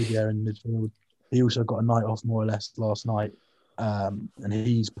Pierre-Emile Højbjerg in midfield. He also got a night off more or less last night, and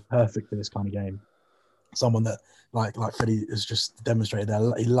he's perfect for this kind of game. Someone that, like Freddie has just demonstrated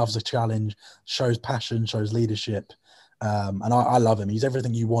there, he loves a challenge, shows passion, shows leadership, and I love him. He's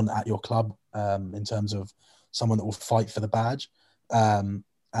everything you want at your club in terms of someone that will fight for the badge. And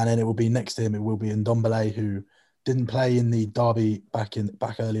then it will be next to him, it will be Ndombele, who didn't play in the derby back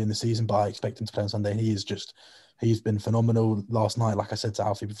early in the season, but I expect him to play on Sunday. And he's been phenomenal last night. Like I said to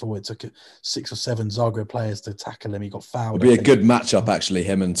Alfie before, it took 6 or 7 Zagreb players to tackle him. He got fouled. It'll be a good matchup, actually,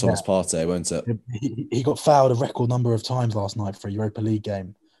 him and Thomas Partey, won't it? He got fouled a record number of times last night for a Europa League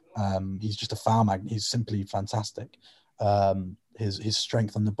game. He's just a foul magnet. He's simply fantastic. His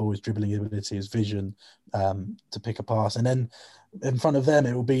strength on the ball, his dribbling ability, his vision to pick a pass, and then in front of them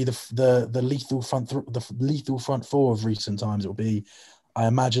it will be the lethal front four of recent times. It will be, I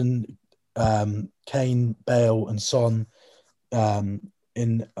imagine, Kane, Bale, and Son, and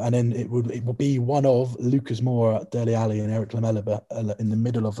then it will be one of Lucas Moura, Dele Alli, and Eric Lamela in the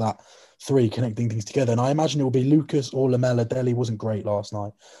middle of that 3, connecting things together. And I imagine it will be Lucas or Lamela. Dele wasn't great last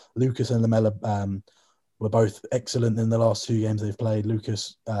night. Lucas and Lamela were both excellent in the last 2 games they've played.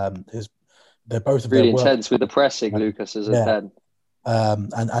 Lucas, they're both really intense with the pressing. Lucas is a 10.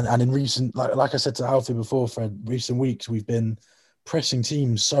 And in recent, like I said to Alfie before, Fred, recent weeks we've been pressing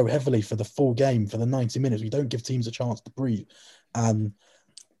teams so heavily for the full game, for the 90 minutes. We don't give teams a chance to breathe. And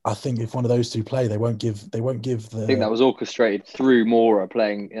I think if one of those 2 play, they won't give the. I think that was orchestrated through Moura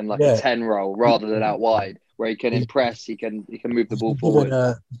playing in a 10 role rather than out wide, where he can impress, he can move the ball forward.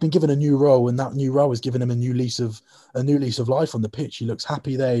 He's been given a new role, and that new role has given him a new lease of life on the pitch. He looks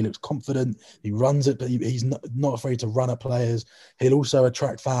happy there. He looks confident. He runs it, but he's not afraid to run at players. He'll also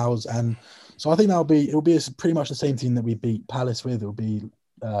attract fouls, and so I think it'll be pretty much the same team that we beat Palace with. It'll be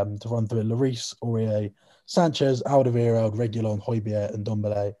to run through it: Lloris, Aurier, Sanchez, Alderweireld, Reguilon, Højbjerg, and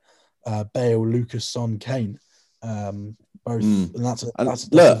Ndombele, Bale, Lucas, Son, Kane. Both, and that's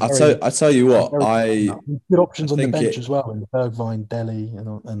I tell you what, good options on the bench as well, in Bergwijn, Dele,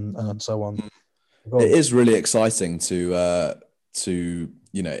 and so on. It is really exciting to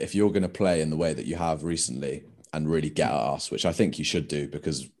if you're going to play in the way that you have recently and really get at us, which I think you should do,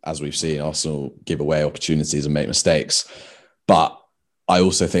 because as we've seen, Arsenal give away opportunities and make mistakes. But I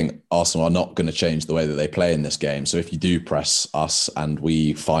also think Arsenal are not going to change the way that they play in this game. So if you do press us and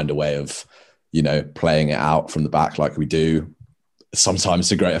we find a way of, playing it out from the back like we do, sometimes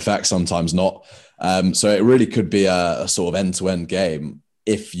to great effect, sometimes not. So it really could be a sort of end-to-end game.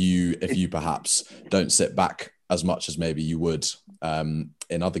 if you perhaps don't sit back as much as maybe you would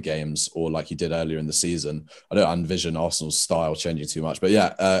in other games, or like you did earlier in the season. I don't envision Arsenal's style changing too much. But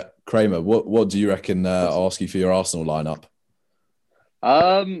yeah, Kramer, what do you reckon? I'll ask you for your Arsenal lineup.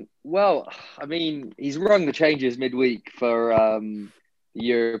 Well, I mean, he's rung the changes midweek for the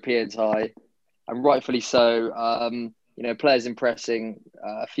European tie, and rightfully so. Players impressing,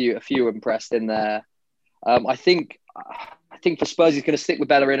 a few impressed in there. I think for Spurs, he's going to stick with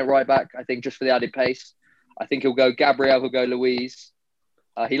Bellerin at right back. I think just for the added pace. I think he'll go Gabriel, he'll go Luis.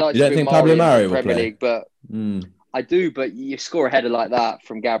 He likes You to don't think Mari Pablo in the Mari will Premier play? League, but I do. But you score a header like that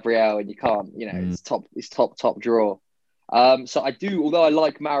from Gabriel, and you can't. It's top draw. So I do. Although I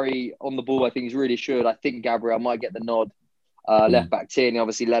like Mari on the ball, I think he's really should. I think Gabriel might get the nod. Left back Tierney,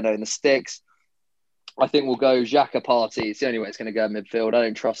 obviously Leno in the sticks. I think we'll go Xhaka Party. It's the only way it's going to go in midfield. I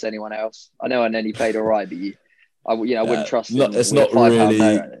don't trust anyone else. I know Aneni played all right, but I wouldn't trust him. It's not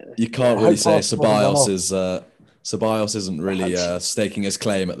really. You can't really say Ceballos isn't really staking his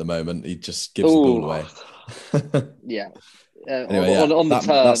claim at the moment. He just gives the ball away. Yeah. Anyway,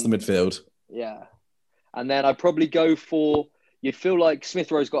 that's the midfield. Yeah. And then I'd probably go for, you'd feel like Smith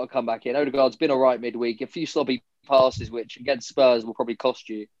Rowe's got to come back in. Odegaard's been all right midweek. A few sloppy passes, which against Spurs will probably cost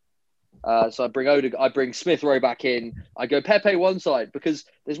you. So I bring Smith Rowe back in. I go Pepe one side, because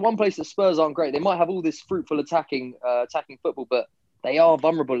there's one place that Spurs aren't great. They might have all this fruitful attacking football, but they are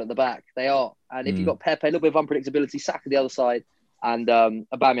vulnerable at the back. They are. And if you've got Pepe, a little bit of unpredictability, Saka the other side, and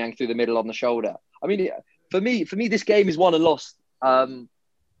Aubameyang through the middle on the shoulder. I mean, for me, this game is won and lost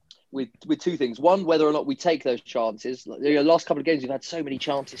with two things. One, whether or not we take those chances. The last couple of games, we've had so many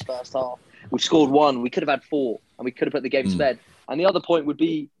chances first half. We've scored one. We could have had four, and we could have put the game to bed. And the other point would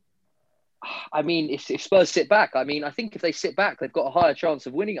be, I mean, if Spurs sit back, I think if they sit back, they've got a higher chance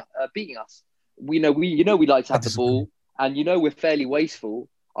of beating us. We like to have the ball, and we're fairly wasteful.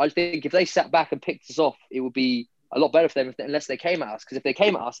 I think if they sat back and picked us off, it would be a lot better for them unless they came at us. Because if they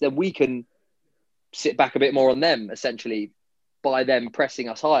came at us, then we can sit back a bit more on them, essentially, by them pressing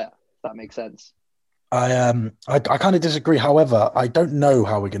us higher. If that makes sense. I kind of disagree. However, I don't know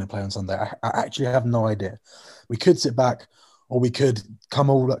how we're going to play on Sunday. I actually have no idea. We could sit back, or we could come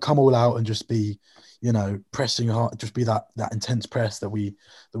all out and just be, pressing hard, just be that intense press that we've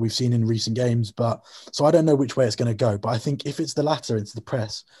seen in recent games. But so I don't know which way it's going to go. But I think if it's the latter, it's the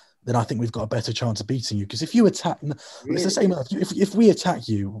press, then I think we've got a better chance of beating you. Because if you attack, it's the same. If we attack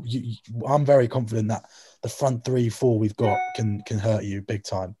you, I'm very confident that the front 3-4 we've got can hurt you big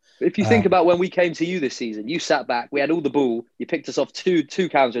time. If you think about when we came to you this season, you sat back, we had all the ball, you picked us off two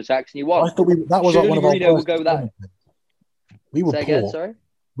counter attacks, and you won. I thought that was one of our Mourinho will go with that. We were poor. Again, sorry?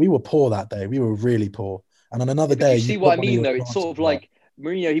 We were poor that day. We were really poor. And on another day, you see what I mean, though. It's sort of like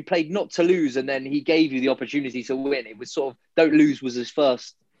Mourinho. He played not to lose, and then he gave you the opportunity to win. It was sort of don't lose was his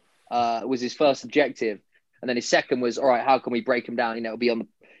first objective, and then his second was all right. How can we break him down? It'll be on.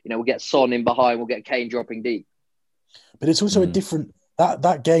 We'll get Son in behind. We'll get Kane dropping deep. But it's also a different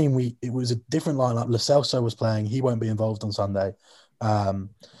that game. It was a different lineup. Lo Celso was playing. He won't be involved on Sunday. And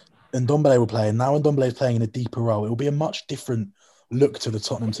Ndombele will play. And now Ndombele is playing in a deeper role. It will be a much different look to the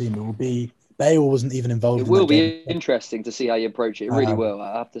Tottenham team. It will be Bale wasn't even involved. It will be interesting to see how you approach it. It really will.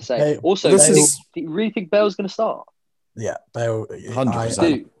 I have to say. Also, do you really think Bale's going to start? Yeah, Bale.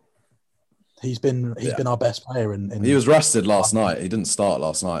 100%. He's been our best player. He was rested last night. He didn't start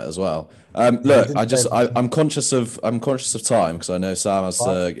last night as well. Look, I'm conscious of time because I know Sam has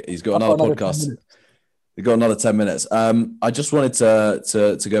he's got another podcast. We've got another 10 minutes. I just wanted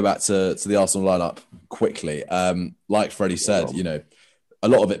to go back to the Arsenal lineup quickly. Like Freddie said, a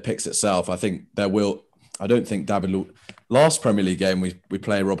lot of it picks itself. I think I don't think last Premier League game we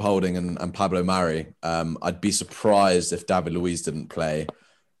play Rob Holding and Pablo Mari. I'd be surprised if David Luiz didn't play.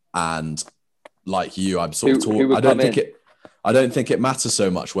 And like you, I'm sort of talking. I don't think it matters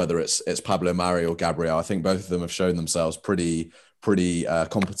so much whether it's Pablo Mari or Gabriel. I think both of them have shown themselves pretty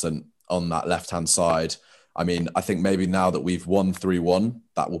competent on that left-hand side. I mean, I think maybe now that we've won 3-1,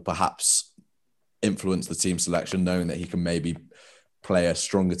 that will perhaps influence the team selection, knowing that he can maybe play a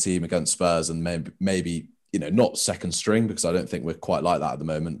stronger team against Spurs and maybe not second string, because I don't think we're quite like that at the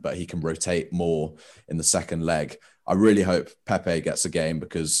moment, but he can rotate more in the second leg. I really hope Pepe gets a game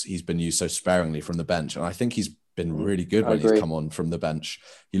because he's been used so sparingly from the bench. And I think he's been really good when he's come on from the bench.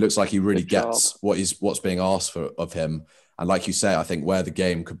 He looks like he really gets what's being asked of him. And like you say, I think where the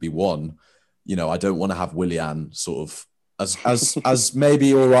game could be won, I don't want to have Willian sort of as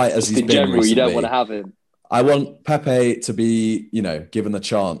maybe all right as he's been general, recently. You don't want to have him. I want Pepe to be, given the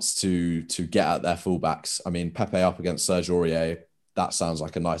chance to get at their fullbacks. I mean, Pepe up against Serge Aurier, that sounds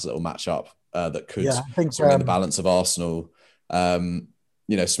like a nice little matchup that could swing in the balance of Arsenal.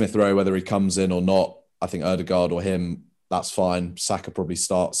 Smith Rowe, whether he comes in or not, I think Odegaard or him, that's fine. Saka probably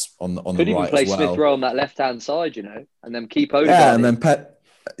starts on the Could even right play as well. Smith Rowe on that left-hand side, and then keep Odegaard. Yeah, and then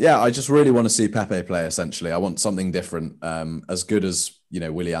I just really want to see Pepe play, essentially. I want something different. As good as,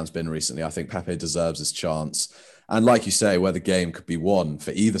 Willian's been recently, I think Pepe deserves his chance. And like you say, where the game could be won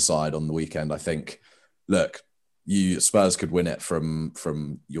for either side on the weekend, I think, look, Spurs could win it from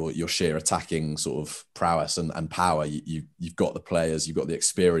your sheer attacking sort of prowess and power. You've got the players, you've got the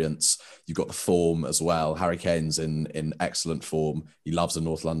experience, you've got the form as well. Harry Kane's in excellent form. He loves the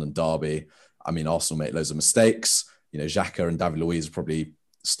North London derby. I mean, Arsenal make loads of mistakes. Xhaka and David Luiz are probably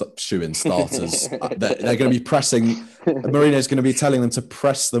shoe-in starters. They're going to be pressing. Mourinho's going to be telling them to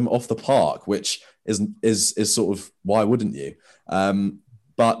press them off the park, which is sort of, why wouldn't you?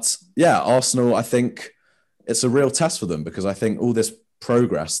 But yeah, Arsenal, I think it's a real test for them, because I think all this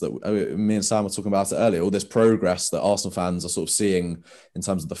progress that me and Sam were talking about it earlier, all this progress that Arsenal fans are sort of seeing in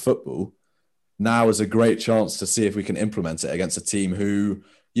terms of the football, now is a great chance to see if we can implement it against a team who,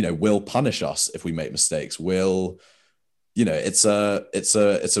 will punish us if we make mistakes. It's a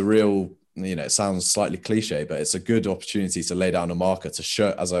real, it sounds slightly cliche, but it's a good opportunity to lay down a marker to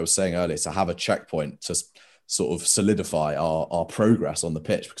show, as I was saying earlier, to have a checkpoint to sort of solidify our progress on the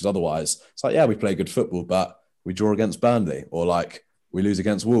pitch, because otherwise it's like, yeah, we play good football, but we draw against Burnley, or like we lose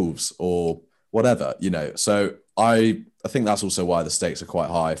against Wolves or whatever, So I think that's also why the stakes are quite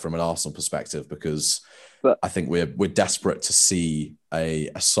high from an Arsenal perspective, because I think we're desperate to see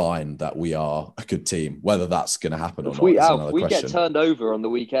a sign that we are a good team. Whether that's going to happen or not is another question. If we get turned over on the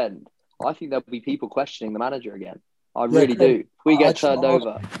weekend, I think there'll be people questioning the manager again. I really do. If we get turned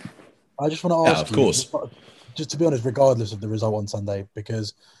over. I just want to ask of course. Just to be honest, regardless of the result on Sunday,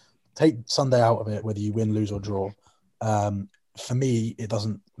 because take Sunday out of it, whether you win, lose or draw, for me, it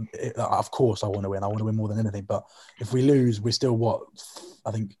doesn't. Of course, I want to win. I want to win more than anything. But if we lose, we're still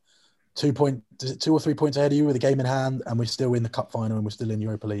I think 2 or 3 points ahead of you with a game in hand, and we're still in the cup final and we're still in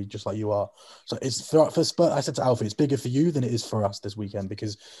Europa League, just like you are. So it's for Spurs. I said to Alfie, it's bigger for you than it is for us this weekend,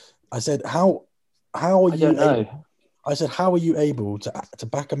 because I said, how are you? I said, how are you able to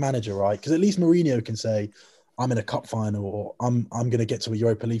back a manager, right? Because at least Mourinho can say, I'm in a cup final, or I'm going to get to a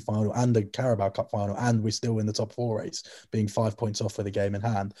Europa League final and a Carabao Cup final, and we're still in the top 4 race, being 5 points off with a game in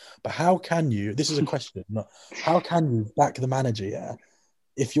hand. But how can you? This is a question. How can you back the manager? Yeah,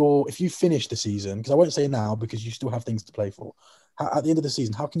 if you finish the season, because I won't say now because you still have things to play for. At the end of the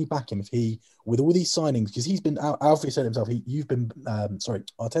season, how can you back him if he, with all these signings, because he's been, Alfie said himself,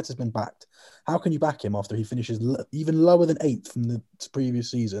 Arteta's been backed. How can you back him after he finishes even lower than 8th from the previous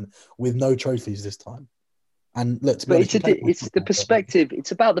season with no trophies this time? And look, it's the perspective.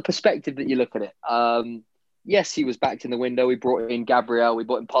 It's about the perspective that you look at it. Yes, he was backed in the window. We brought in Gabriel. We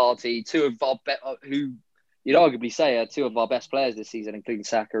brought in Partey, two of our who you'd arguably say are two of our best players this season, including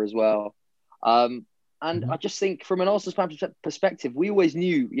Saka as well. I just think from an Arsenal fan perspective, we always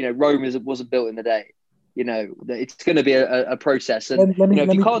knew, Rome wasn't built in the day. That it's going to be a process. And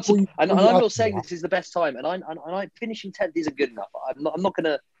if you can't, I'm not saying this is the best time, and I finishing 10th isn't good enough. I'm not going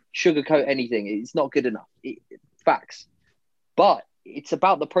to sugarcoat anything. It's not good enough. Facts. But it's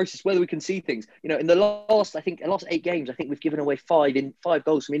about the process, whether we can see things. In the last 8 games, I think we've given away 5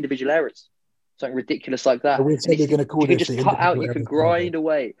 goals from individual errors. Something ridiculous like that. We said they're going to call you this can just cut out, you can grind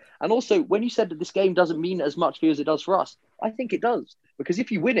away. And also, when you said that this game doesn't mean as much for you as it does for us, I think it does. Because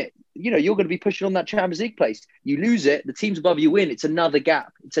if you win it, you're going to be pushing on that Champions League place. You lose it, the teams above you win, it's another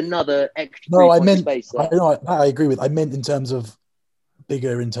gap. It's another extra space. I agree with. I meant in terms of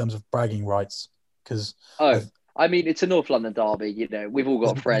bigger, in terms of bragging rights. Because I mean, it's a North London derby. We've all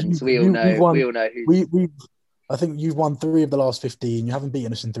got friends. We all know who. I think you've won 3 of the last 15. You haven't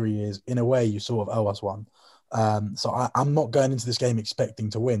beaten us in 3 years. In a way, you sort of owe us one. So I'm not going into this game expecting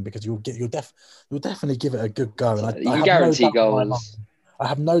to win, because you'll definitely give it a good go. And you guarantee goals. I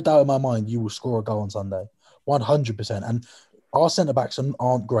have no doubt in my mind you will score a goal on Sunday, 100%. And our centre backs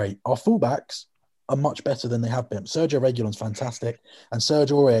aren't great. Our full backs are much better than they have been. Sergio Reguilon's fantastic, and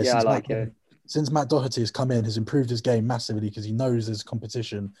Sergio Aurier, since Matt Doherty has come in, has improved his game massively, because he knows there's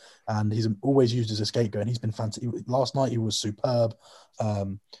competition, and he's always used as a scapegoat. And he's been fantastic. Last night he was superb.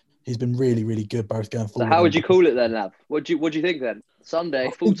 He's been really, really good, both going forward. So how would you call it then, Lav? What do you think then?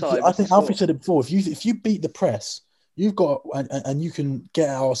 Sunday, full time. I think Alfie said it before. If you beat the press, you've got and you can get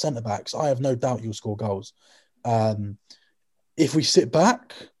our centre backs, I have no doubt you'll score goals. If we sit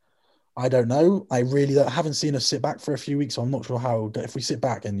back, I don't know. I really haven't seen us sit back for a few weeks, so I'm not sure how it'll go. If we sit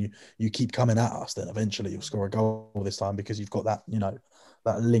back and you keep coming at us, then eventually you'll score a goal this time, because you've got that,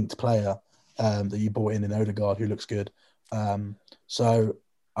 that linked player that you brought in Odegaard, who looks good. So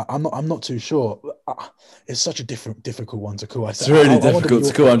I'm not too sure. it's such a difficult one to call. It's really difficult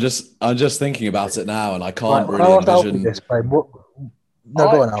to call. I'm just thinking about it now, and I can't really envision. This, go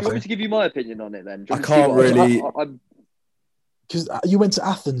on, do you want me to give you my opinion on it then? I can't really. Because you went to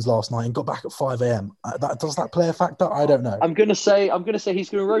Athens last night and got back at 5 a.m. Does that play a factor? I don't know. I'm gonna say he's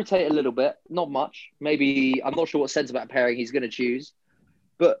gonna rotate a little bit, not much. Maybe I'm not sure what centre-back pairing he's gonna choose.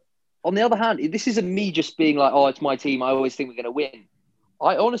 But on the other hand, this isn't me just being like, oh, it's my team. I always think we're gonna win.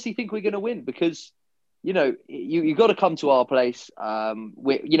 I honestly think we're gonna win because, you got to come to our place.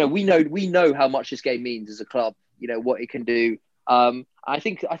 We know how much this game means as a club. What it can do. I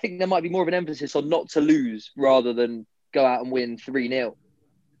think there might be more of an emphasis on not to lose rather than go out and win 3-0.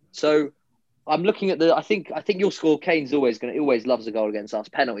 So I'm looking at I think you'll score. Kane's always loves a goal against us.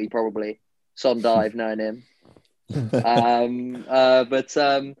 Penalty probably. Son dive, knowing him. But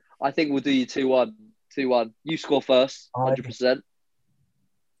I think we'll do you 2-1. 2-1. You score first, 100%.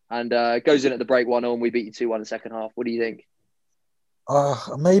 And goes in at the break 1-0 and we beat you 2-1 in the second half. What do you think?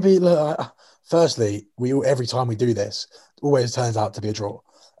 Maybe. Look, firstly, every time we do this, it always turns out to be a draw.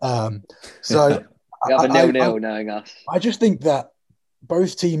 So we have a 0-0 knowing us. I just think that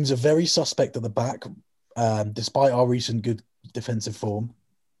both teams are very suspect at the back, despite our recent good defensive form.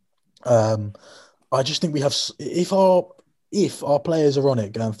 I just think we have. If our players are on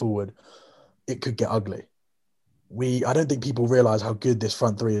it going forward, it could get ugly. I don't think people realise how good this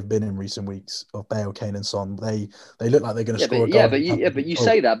front three have been in recent weeks of Bale, Kane, and Son. They look like they're going to score a goal. But you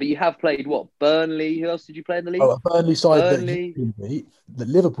say that, but you have played what? Burnley. Who else did you play in the league? A Burnley side that you couldn't beat, that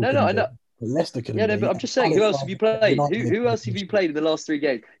Liverpool. No, I know. Leicester could. Yeah, no, but I'm just saying. Who else have you played? Who else have you played in the last 3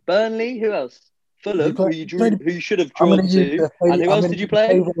 games? Burnley. Who else? Fulham, who you should have drawn to. And who else did you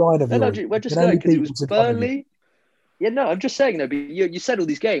play? We're just going because it was Burnley. Yeah, no, I'm just saying, but you said all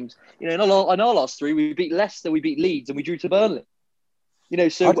these games. In our last 3, we beat Leicester, we beat Leeds, and we drew to Burnley.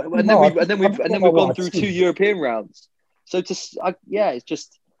 So and then we've gone through 2 European rounds. So it's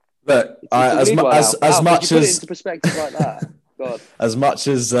just. Look, as much as put it into perspective like that. God. As much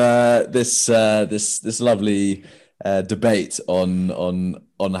as this lovely debate on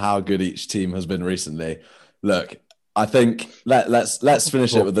how good each team has been recently, look. I think let's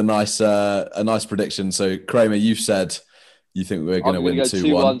finish it with a nice prediction. So Kramer, you've said you think we're going to win 2-1.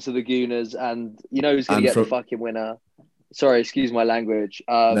 2-1 to the Gooners, and you know who's going to get the fucking winner. Sorry, excuse my language.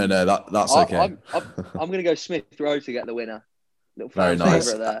 No, that's okay. I'm going to go Smith Rowe to get the winner. Very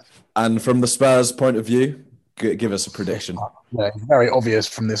nice. There. And from the Spurs point of view, give us a prediction. Yeah, it's very obvious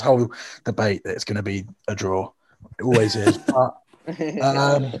from this whole debate that it's going to be a draw. It always is. But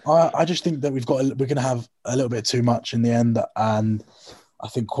I just think that we're going to have a little bit too much in the end, and I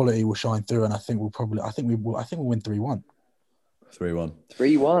think quality will shine through, and I think we'll win 3-1. 3-1.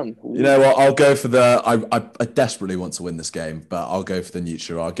 3-1. You know what? I'll go for I desperately want to win this game, but I'll go for the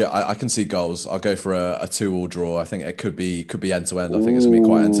neutral. I can see goals. I'll go for a 2-2 draw. I think it could be end to end. I think it's going to be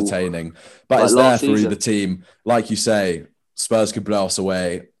quite entertaining. But like it's there for either team. Like you say, Spurs could blow us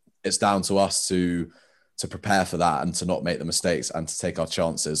away. It's down to us to prepare for that and to not make the mistakes and to take our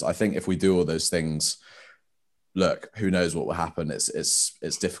chances. I think if we do all those things, look, who knows what will happen? It's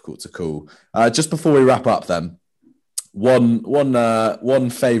difficult to call. Just before we wrap up, then. One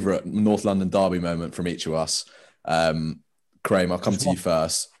favourite North London derby moment from each of us. Kramer, I'll come to you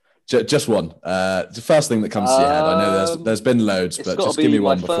first. Just one. The first thing that comes to your head. I know there's been loads, but just give me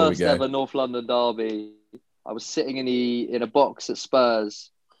one before we go. First ever North London derby. I was sitting in a box at Spurs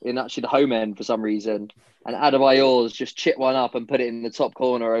in actually the home end for some reason, and Adebayor's just chipped one up and put it in the top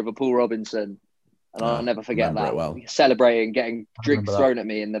corner over Paul Robinson. And I'll never forget that. Well. Celebrating, getting drinks thrown at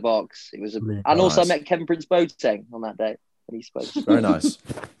me in the box. It was, also I met Kevin Prince Boateng on that day when he spoke. Very nice.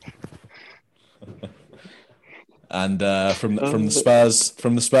 And from the Spurs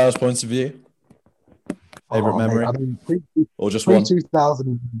point of view, favorite memory, or just one?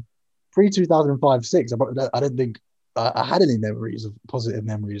 2005-6. I don't think I had any positive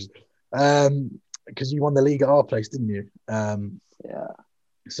memories, because you won the league at our place, didn't you? Yeah.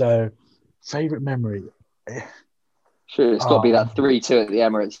 So. Favourite memory? Sure, it's got to be that 3-2 at the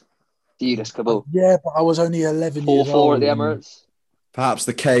Emirates. Didas Kabul. Yeah, but I was only 11 years old. 4-4 at the Emirates. Perhaps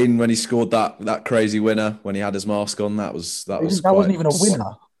the Kane when he scored that crazy winner when he had his mask on. That wasn't even a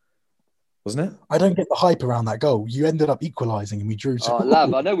winner, wasn't it? I don't get the hype around that goal. You ended up equalising and we drew.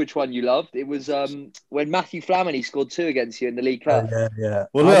 Lav, I know which one you loved. It was when Matthew Flamini scored 2 against you in the League Cup. Yeah.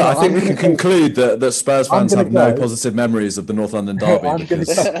 Well, look, I think we can conclude that Spurs fans have no positive memories of the North London derby. I mean,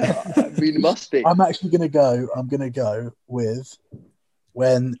 it must be. I'm actually going to go with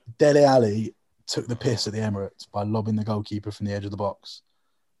when Dele Alli took the piss at the Emirates by lobbing the goalkeeper from the edge of the box.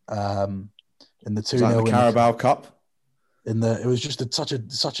 In the 2-0 Carabao Cup. It was just such a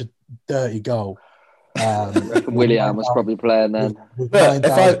dirty goal. Willian was probably playing then.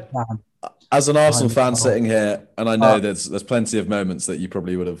 As an Arsenal fan sitting here, and I know there's plenty of moments that you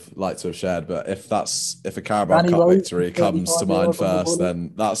probably would have liked to have shared, but if a Carabao Cup victory comes to mind first,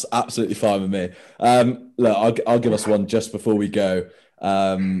 then that's absolutely fine with me. Look, I'll give us one just before we go.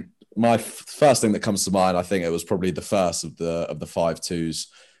 My first thing that comes to mind, I think it was probably the first of the 5-2s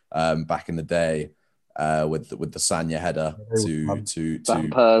back in the day. With the Sanya header to Van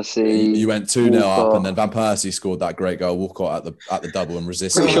Persie. You went 2-0 up, and then Van Persie scored that great goal. Walcott at the double and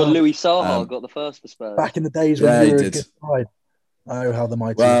resisted. Pretty sure Louis Saha got the first for Spurs. Back in the days when you were a good side. Oh, how the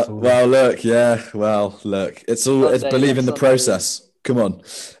mighty! Well, look, it's believe in the process. Come on,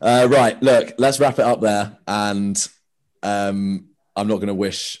 right? Look, let's wrap it up there, and I'm not going to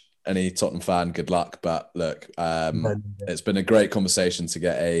wish any Tottenham fan good luck, but look, it's been a great conversation to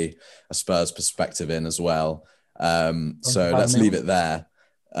get a Spurs perspective in as well. So let's leave it there.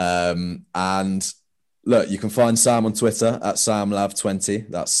 And look, you can find Sam on Twitter at SamLav20.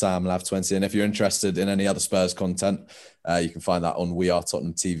 That's SamLav20. And if you're interested in any other Spurs content, you can find that on We Are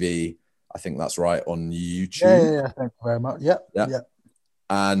Tottenham TV. I think that's right, on YouTube. Yeah. Thank you very much. Yep.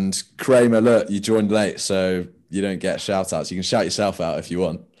 And Kramer, look, you joined late, so you don't get shout outs. You can shout yourself out if you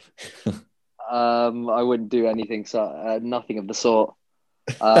want. I wouldn't do anything, nothing of the sort.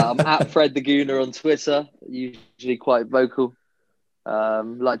 I'm at Fred the Gooner on Twitter, usually quite vocal.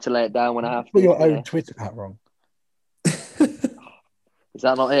 Like to lay it down when I have to. Put your own Twitter hat wrong. Is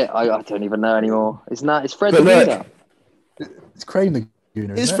that not it? I don't even know anymore. It's Fred the Gooner. It's Crane the Gooner.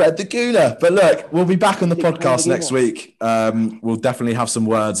 It's Fred the Gooner. But look, we'll be back on the podcast next week. We'll definitely have some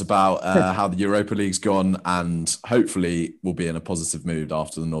words about how the Europa League's gone, and hopefully we'll be in a positive mood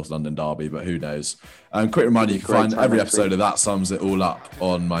after the North London derby, but who knows. Quick reminder, you can find every episode of That Sums It All Up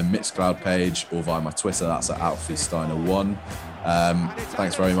on my Mixcloud page or via my Twitter. That's at AlfieSteiner1.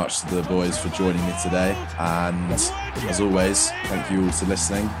 Thanks very much to the boys for joining me today. And as always, thank you all for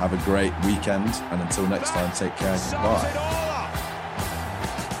listening. Have a great weekend. And until next time, take care. Goodbye.